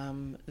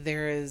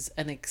 there is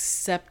an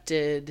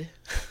accepted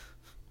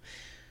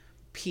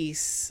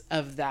piece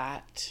of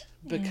that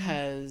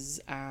because,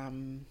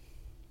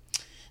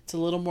 it's a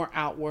little more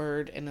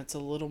outward and it's a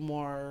little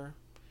more,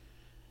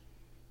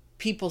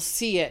 people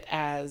see it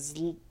as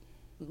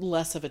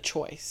less of a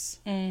choice,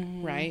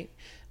 right?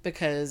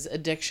 Because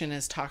addiction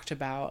is talked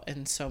about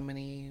in so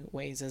many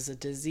ways as a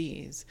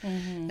disease.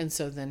 And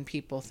so then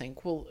people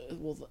think, well,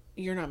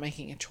 you're not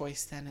making a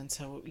choice then. And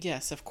so,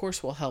 yes, of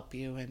course we'll help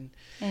you. And,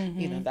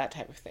 you know, that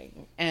type of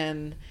thing.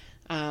 And,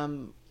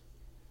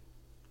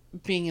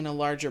 being in a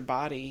larger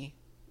body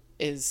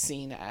is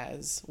seen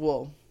as,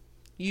 well,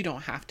 you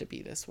don't have to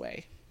be this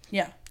way.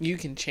 Yeah. You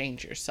can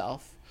change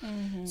yourself.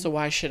 So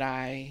why should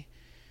I,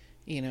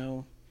 you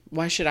know,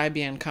 why should I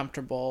be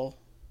uncomfortable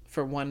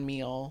for one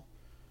meal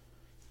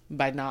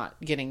by not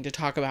getting to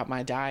talk about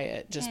my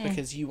diet just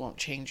because you won't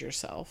change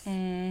yourself?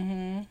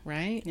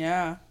 Right?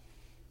 Yeah.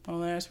 Well,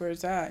 that's where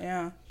it's at.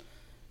 Yeah.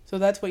 So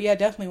that's what, yeah,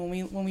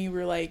 definitely when we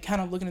were like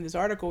kind of looking at this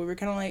article, we were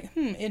kind of like,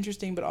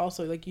 interesting, but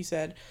also, like you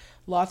said,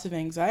 lots of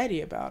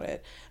anxiety about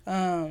it.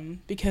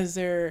 Because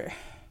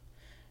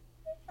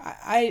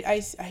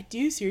I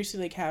do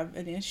seriously like have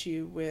an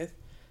issue with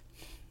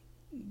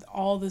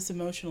all this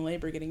emotional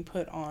labor getting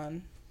put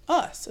on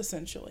us,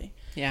 essentially.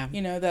 Yeah.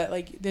 You know, that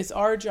like this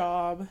our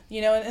job,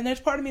 you know, and there's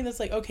part of me that's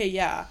like, okay,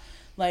 yeah,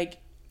 like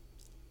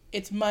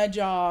it's my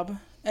job,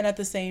 and at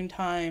the same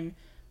time,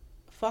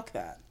 fuck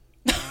that.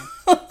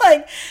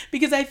 Like,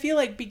 because I feel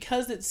like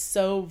because it's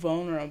so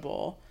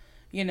vulnerable,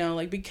 you know,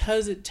 like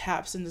because it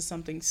taps into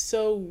something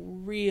so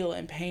real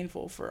and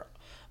painful for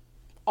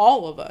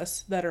all of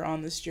us that are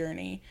on this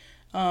journey,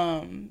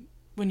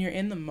 when you're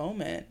in the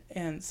moment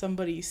and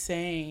somebody's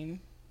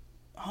saying,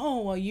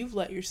 oh, well, you've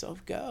let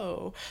yourself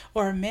go,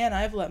 or man,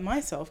 I've let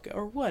myself go,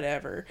 or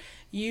whatever,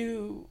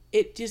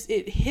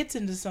 it hits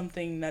into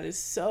something that is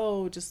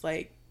so just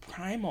like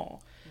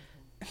primal,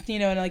 you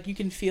know, and like you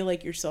can feel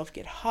like yourself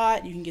get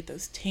hot, you can get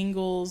those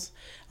tingles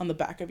on the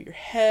back of your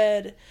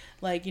head,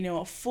 like, you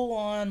know, a full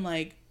on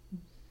like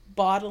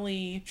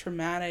bodily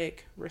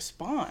traumatic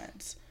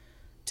response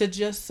to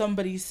just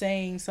somebody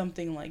saying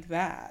something like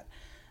that.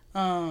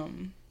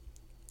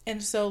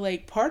 And so,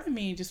 like, part of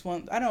me just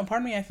wants, I don't know,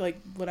 part of me, I feel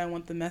like what I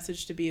want the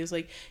message to be is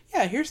like,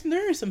 yeah,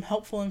 there is some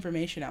helpful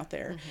information out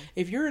there. Mm-hmm.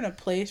 If you're in a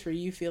place where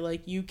you feel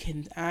like you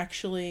can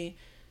actually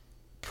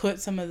put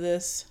some of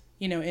this,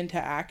 you know, into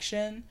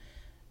action,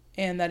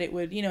 and that it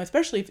would, you know,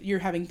 especially if you're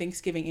having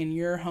Thanksgiving in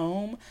your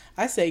home,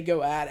 I say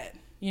go at it.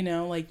 You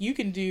know, like you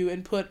can do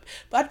and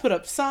I'd put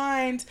up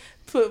signs,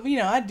 you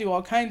know, I'd do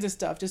all kinds of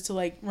stuff just to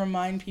like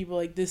remind people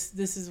like this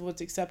is what's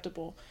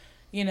acceptable,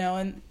 you know,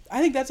 and I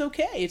think that's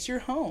okay. It's your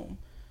home.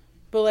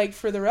 But like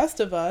for the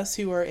rest of us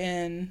who are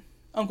in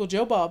Uncle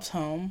Joe Bob's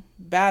home,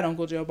 bad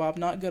Uncle Joe Bob,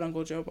 not good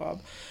Uncle Joe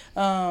Bob,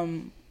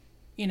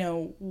 you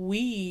know,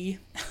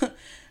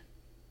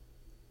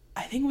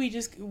 I think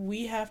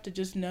we have to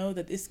just know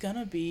that it's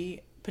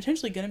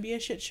potentially gonna be a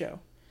shit show.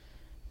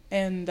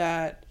 And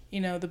that,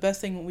 you know, the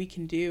best thing we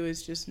can do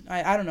is just,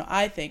 I don't know,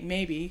 I think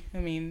maybe, I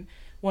mean,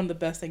 one of the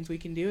best things we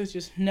can do is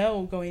just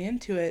know going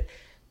into it,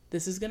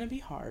 this is going to be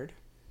hard.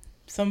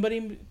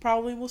 Somebody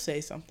probably will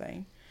say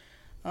something.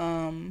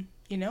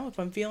 You know, if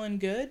I'm feeling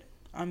good,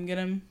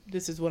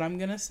 this is what I'm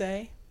going to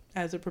say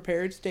as a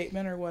prepared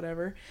statement or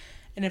whatever.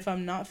 And if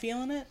I'm not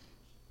feeling it,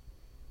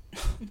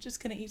 I'm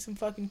just going to eat some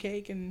fucking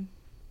cake and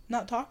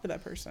not talk to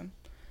that person.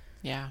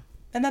 Yeah.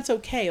 And that's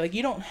okay. Like,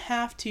 you don't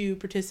have to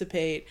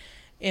participate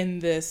in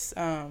this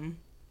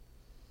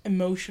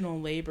emotional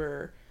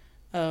labor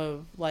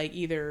of like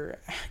either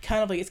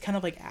it's kind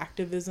of like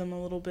activism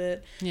a little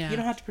bit. Yeah. You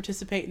don't have to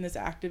participate in this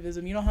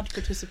activism. You don't have to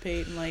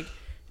participate in like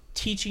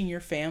teaching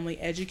your family,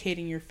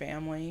 educating your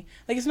family.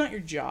 Like, it's not your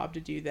job to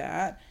do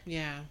that.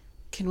 Yeah.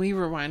 Can we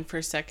rewind for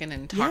a second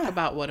and talk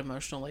about what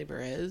emotional labor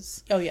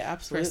is? Oh yeah,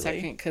 absolutely. For a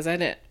second, because I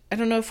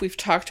don't know if we've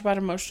talked about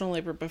emotional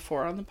labor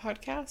before on the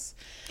podcast.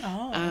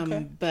 Oh,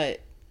 okay.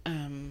 But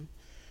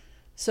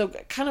so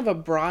kind of a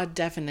broad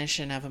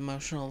definition of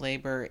emotional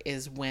labor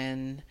is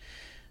when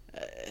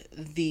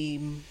the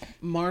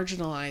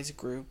marginalized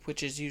group,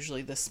 which is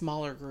usually the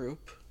smaller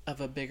group of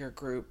a bigger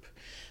group,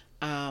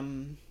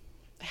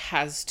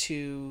 has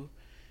to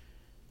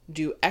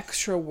do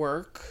extra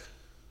work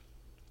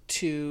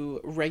to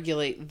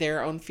regulate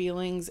their own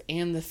feelings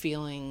and the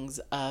feelings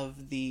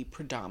of the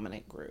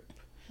predominant group.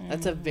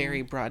 That's a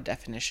very broad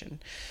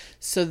definition.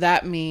 So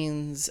that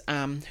means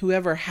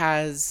whoever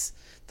has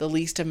the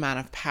least amount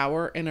of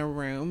power in a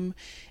room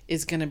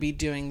is going to be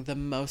doing the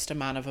most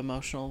amount of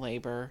emotional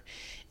labor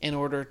in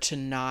order to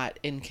not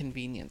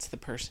inconvenience the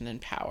person in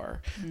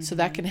power. Mm-hmm. So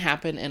that can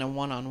happen in a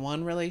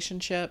one-on-one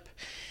relationship.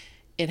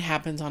 It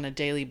happens on a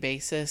daily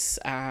basis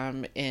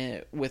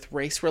with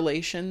race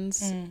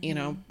relations. Mm-hmm. You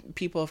know,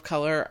 people of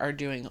color are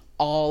doing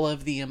all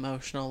of the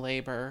emotional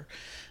labor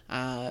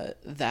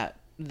that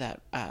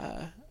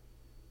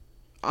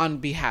on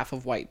behalf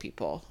of white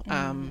people.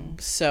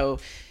 So,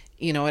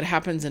 you know, it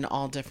happens in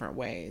all different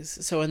ways.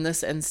 So in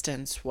this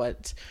instance,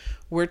 what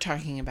we're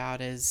talking about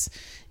is,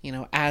 you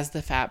know, as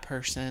the fat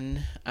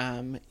person,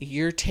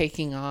 you're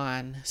taking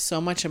on so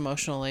much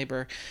emotional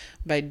labor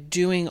by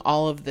doing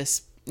all of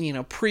this, you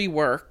know,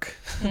 pre-work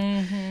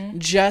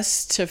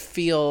just to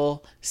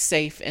feel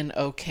safe and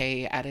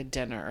okay at a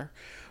dinner.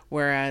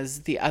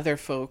 Whereas the other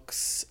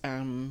folks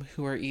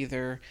who are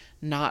either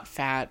not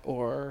fat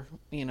or,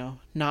 you know,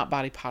 not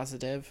body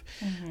positive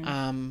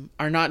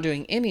are not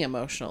doing any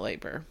emotional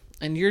labor.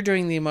 And you're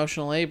doing the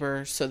emotional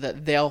labor so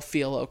that they'll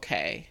feel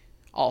okay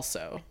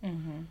also.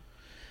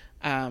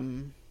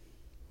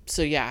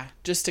 So yeah,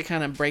 just to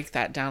kind of break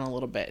that down a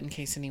little bit in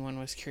case anyone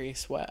was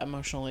curious what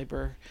emotional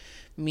labor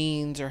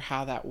means or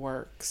how that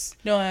works.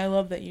 No, I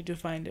love that you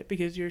defined it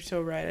because you're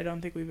so right. I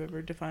don't think we've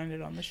ever defined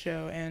it on the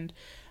show. And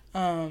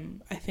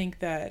I think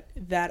that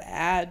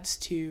adds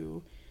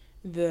to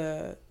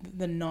the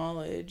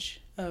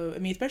knowledge of, I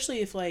mean,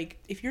 especially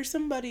if you're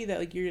somebody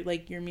that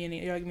you're me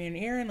and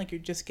Aaron, like you're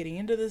just getting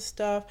into this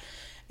stuff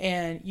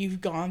and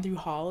you've gone through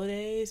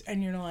holidays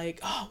and you're like,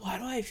 oh, why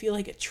do I feel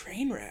like a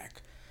train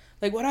wreck?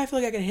 Like, why do I feel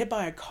like I get hit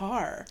by a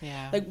car?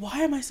 Yeah. Like, why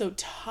am I so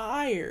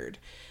tired?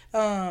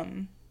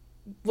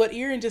 What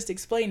Aaron just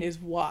explained is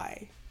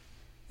why.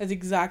 That's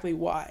exactly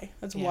why.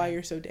 That's why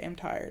you're so damn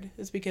tired.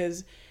 It's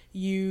because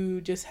you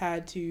just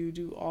had to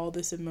do all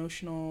this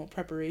emotional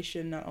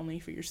preparation, not only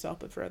for yourself,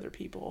 but for other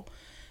people.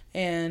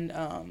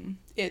 And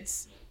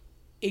it's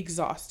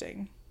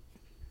exhausting.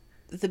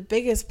 The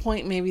biggest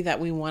point maybe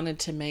that we wanted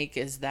to make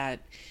is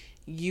that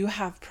you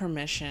have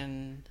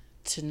permission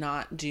to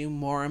not do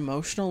more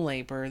emotional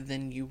labor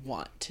than you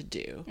want to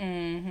do.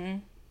 Mm-hmm.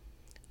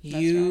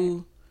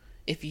 You,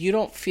 if you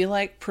don't feel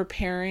like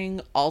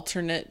preparing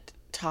alternate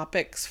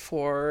topics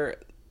for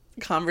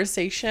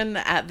conversation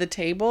at the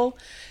table,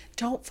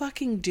 don't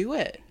fucking do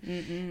it.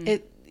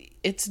 Mm-mm.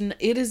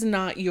 It is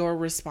not your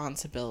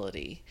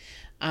responsibility.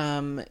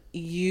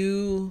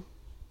 You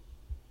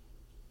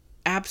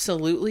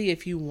absolutely,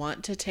 if you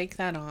want to take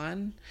that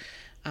on,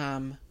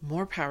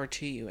 more power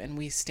to you, and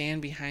we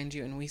stand behind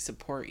you and we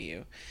support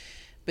you.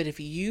 But if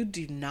you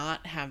do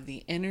not have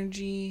the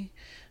energy,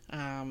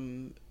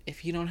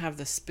 if you don't have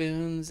the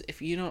spoons,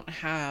 if you don't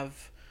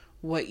have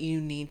what you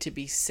need to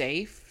be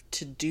safe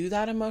to do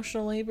that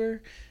emotional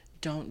labor,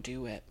 don't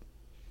do it.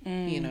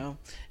 You know,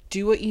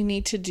 do what you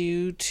need to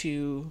do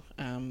to,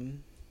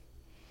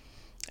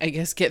 I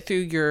guess, get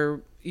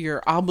through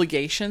your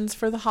obligations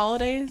for the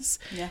holidays.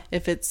 Yeah.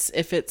 If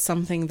it's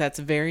something that's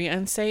very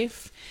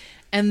unsafe,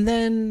 and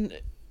then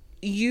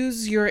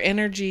use your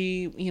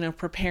energy, you know,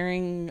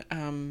 preparing,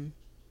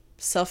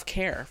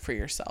 self-care for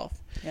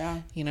yourself.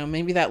 Yeah. You know,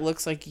 maybe that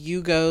looks like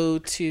you go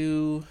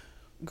to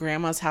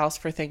grandma's house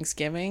for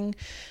Thanksgiving,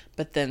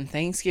 but then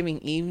Thanksgiving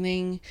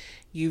evening,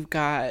 you've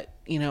got,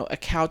 you know, a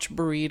couch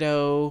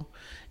burrito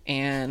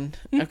and,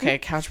 okay, a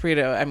couch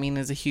burrito, I mean,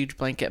 is a huge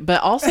blanket,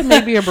 but also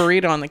maybe a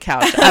burrito on the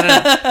couch. I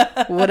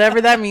don't know.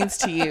 Whatever that means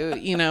to you,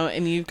 you know,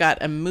 and you've got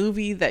a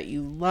movie that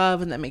you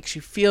love and that makes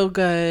you feel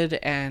good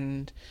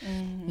and,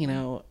 you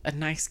know, a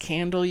nice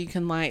candle you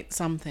can light,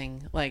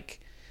 something like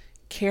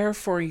care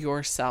for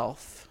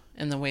yourself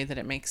in the way that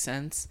it makes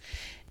sense.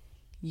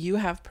 You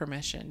have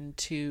permission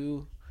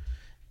to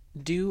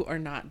do or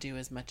not do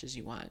as much as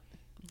you want.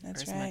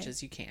 That's or as much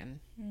as you can.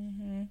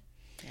 Mm-hmm.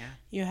 Yeah.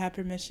 You have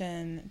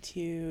permission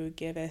to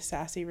give a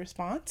sassy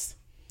response,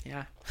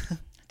 Yeah.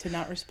 to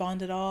not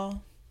respond at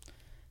all,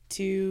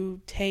 to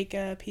take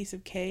a piece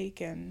of cake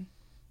and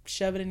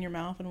shove it in your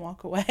mouth and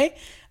walk away.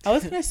 I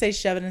was going to say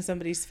shove it in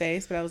somebody's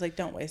face, but I was like,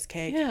 don't waste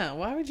cake. Yeah.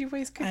 Why would you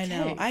waste good I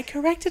know. cake? I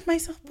corrected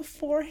myself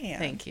beforehand.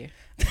 Thank you.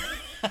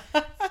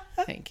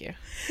 Thank you.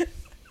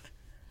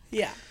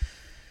 Yeah.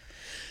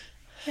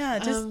 Yeah,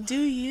 just do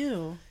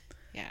you.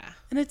 Yeah.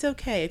 And it's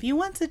okay. If you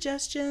want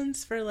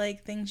suggestions for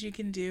like things you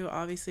can do,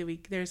 obviously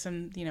there's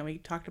some, you know, we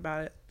talked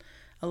about it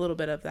a little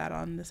bit of that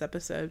on this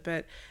episode,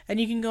 and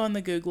you can go on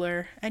the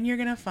Googler and you're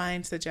going to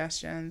find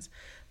suggestions.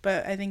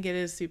 But I think it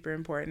is super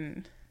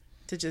important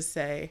to just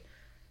say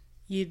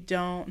you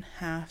don't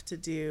have to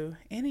do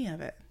any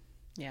of it.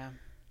 Yeah.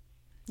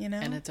 You know?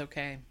 And it's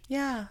okay.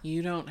 Yeah.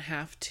 You don't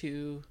have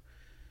to,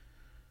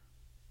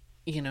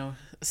 you know,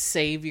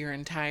 save your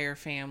entire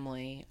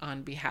family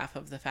on behalf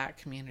of the fat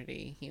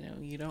community. You know,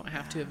 you don't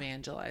have to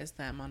evangelize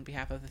them on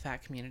behalf of the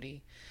fat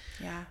community.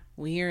 Yeah.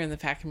 We are in the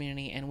fat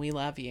community and we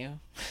love you.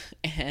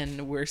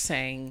 And we're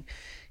saying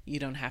you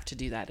don't have to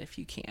do that if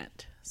you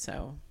can't.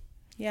 So,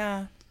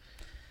 yeah.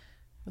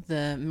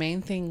 The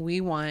main thing we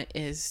want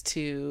is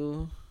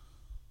to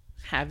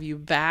have you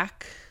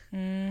back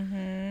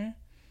in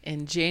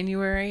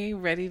January,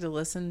 ready to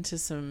listen to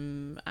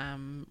some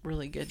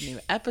really good new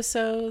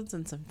episodes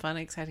and some fun,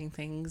 exciting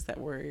things that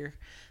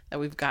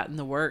we've got in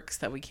the works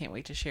that we can't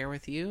wait to share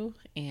with you.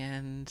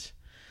 And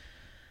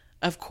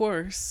of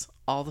course,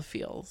 all the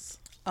feels.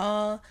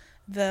 All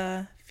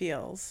the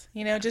feels.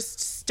 You know, just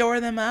store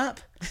them up.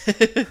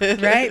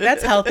 Right?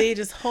 That's healthy.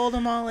 Just hold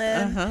them all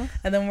in.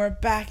 And then we're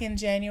back in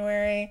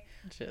January.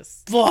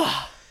 Just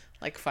blah,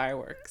 like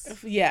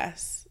fireworks.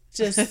 Yes.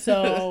 Just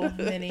so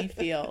many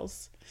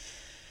feels.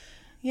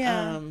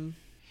 Yeah.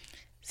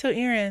 So,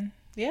 Erin.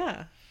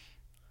 Yeah.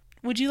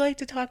 Would you like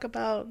to talk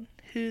about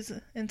who's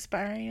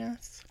inspiring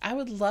us? I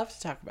would love to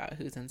talk about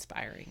who's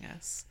inspiring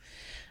us.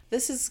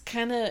 This is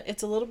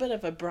it's a little bit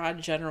of a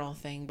broad general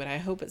thing, but I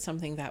hope it's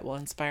something that will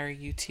inspire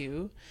you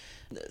too.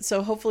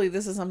 So hopefully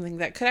this is something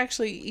that could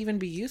actually even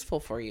be useful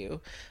for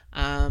you.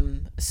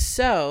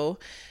 So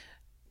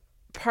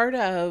part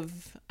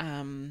of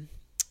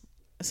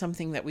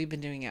something that we've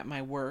been doing at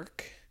my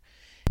work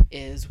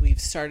is we've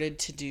started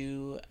to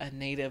do a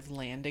native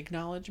land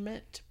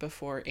acknowledgement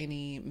before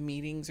any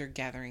meetings or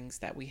gatherings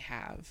that we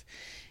have.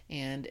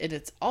 And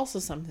it's also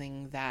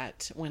something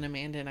that when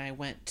Amanda and I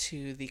went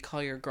to the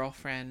Call Your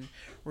Girlfriend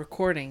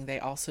recording, they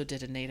also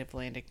did a native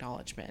land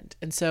acknowledgement.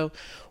 And so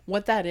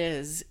what that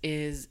is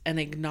an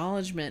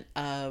acknowledgement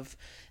of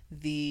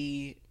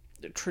the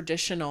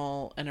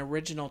traditional and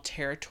original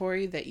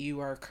territory that you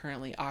are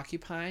currently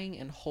occupying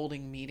and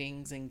holding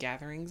meetings and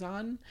gatherings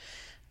on.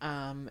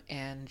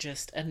 And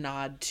just a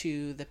nod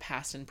to the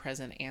past and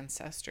present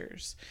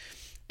ancestors.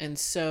 And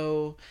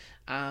so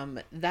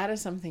that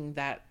is something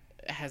that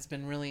has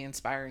been really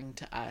inspiring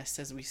to us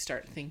as we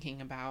start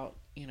thinking about,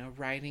 you know,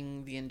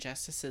 righting the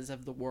injustices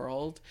of the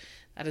world.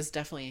 That is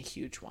definitely a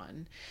huge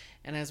one.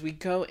 And as we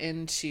go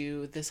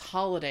into this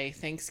holiday,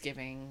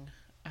 Thanksgiving,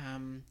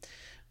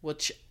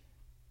 which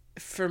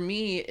for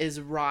me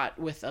is wrought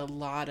with a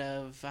lot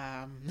of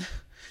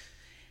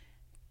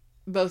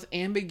both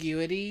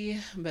ambiguity,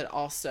 but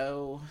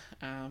also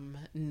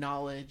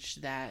knowledge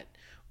that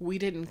we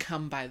didn't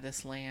come by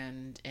this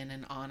land in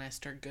an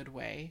honest or good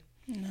way.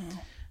 No.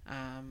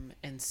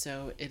 And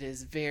so it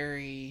is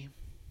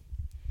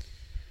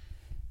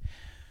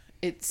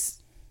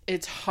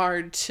it's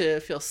hard to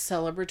feel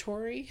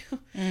celebratory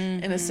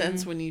in a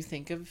sense when you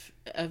think of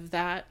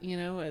that,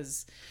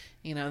 as,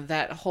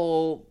 that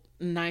whole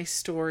nice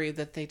story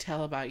that they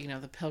tell about,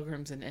 the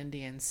Pilgrims and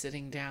Indians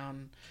sitting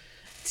down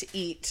to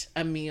eat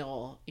a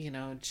meal,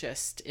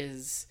 just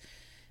is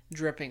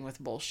dripping with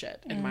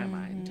bullshit in my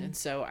mind. And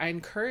so I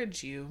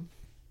encourage you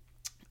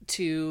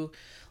to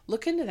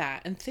look into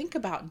that and think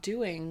about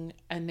doing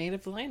a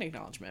native land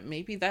acknowledgement.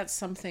 Maybe that's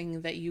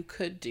something that you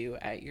could do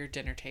at your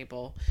dinner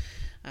table,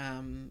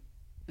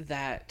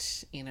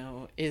 that,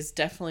 is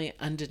definitely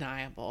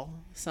undeniable.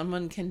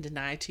 Someone can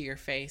deny to your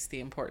face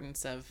the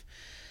importance of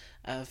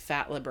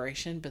fat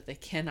liberation, but they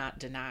cannot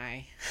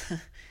deny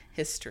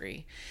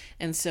history.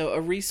 And so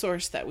a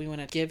resource that we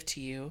want to give to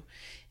you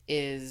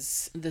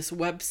is this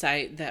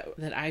website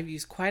that I've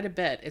used quite a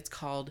bit. It's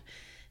called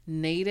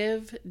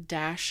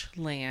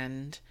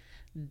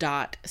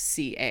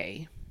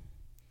native-land.ca.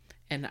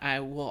 And I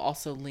will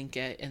also link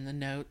it in the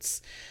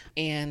notes.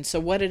 And so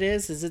what it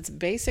is it's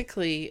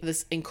basically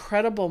this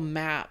incredible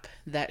map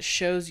that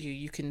shows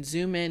you can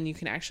zoom in, you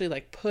can actually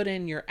like put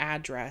in your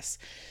address,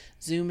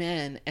 zoom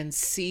in and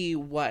see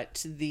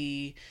what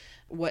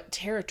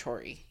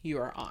territory you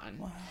are on.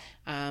 Wow.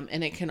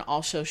 And it can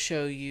also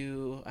show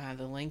you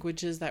the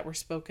languages that were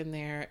spoken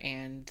there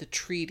and the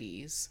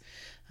treaties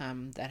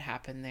that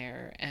happened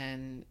there.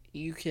 And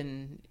you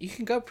can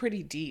go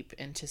pretty deep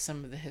into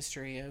some of the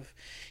history of,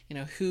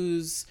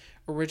 whose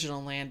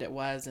original land it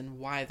was and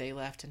why they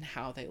left and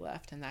how they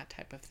left and that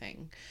type of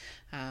thing.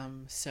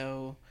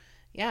 So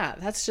yeah,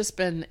 that's just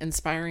been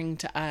inspiring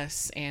to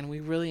us. And we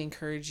really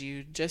encourage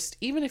you,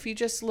 even if you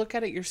just look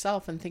at it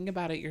yourself and think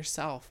about it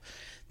yourself,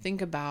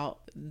 think about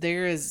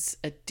there is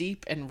a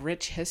deep and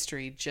rich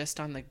history just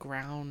on the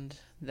ground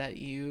that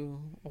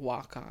you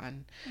walk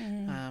on.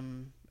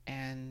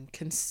 And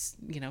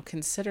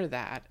consider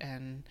that,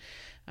 and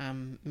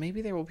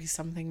maybe there will be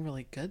something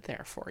really good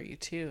there for you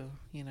too.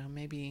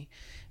 Maybe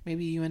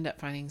you end up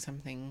finding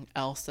something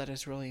else that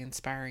is really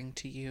inspiring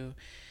to you.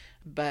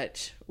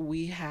 But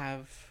we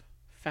have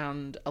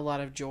found a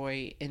lot of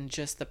joy in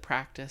just the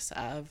practice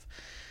of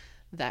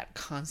that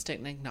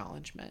constant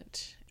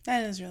acknowledgement.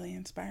 That is really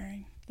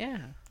inspiring.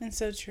 Yeah, and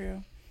so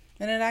true.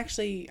 And it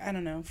actually, I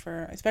don't know,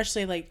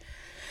 especially like,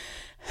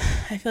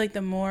 I feel like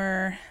the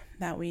more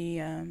that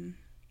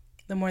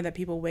the more that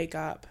people wake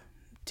up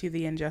to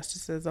the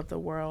injustices of the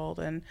world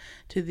and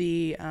to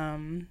the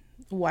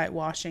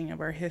whitewashing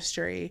of our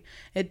history,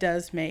 it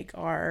does make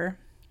our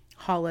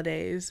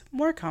holidays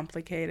more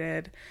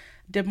complicated,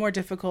 more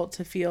difficult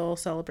to feel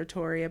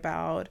celebratory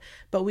about.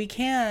 But we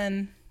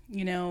can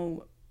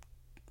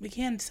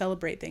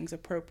celebrate things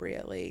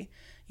appropriately,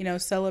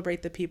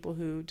 celebrate the people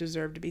who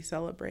deserve to be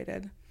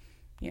celebrated,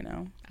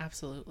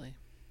 Absolutely.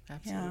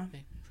 Yeah.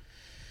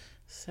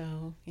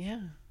 So,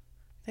 yeah.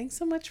 Thanks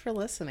so much for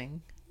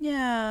listening.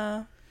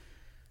 Yeah.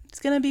 It's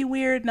going to be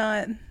weird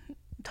not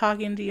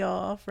talking to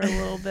y'all for a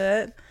little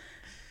bit.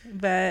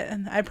 But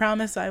I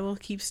promise I will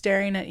keep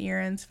staring at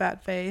Erin's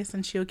fat face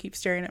and she'll keep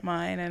staring at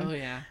mine. And oh,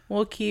 yeah.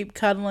 We'll keep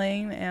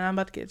cuddling. And I'm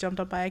about to get jumped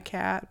up by a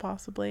cat,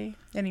 possibly.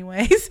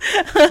 Anyways.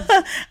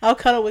 I'll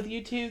cuddle with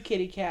you too,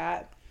 kitty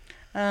cat.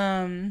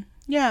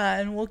 Yeah,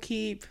 and we'll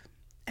keep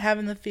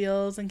having the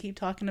feels and keep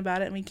talking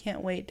about it. And we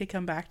can't wait to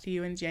come back to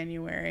you in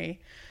January.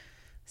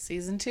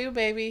 Season 2,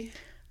 baby.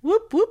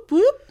 Whoop, whoop,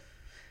 whoop.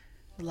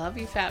 Love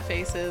you, fat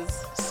faces.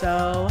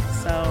 So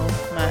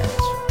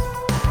much.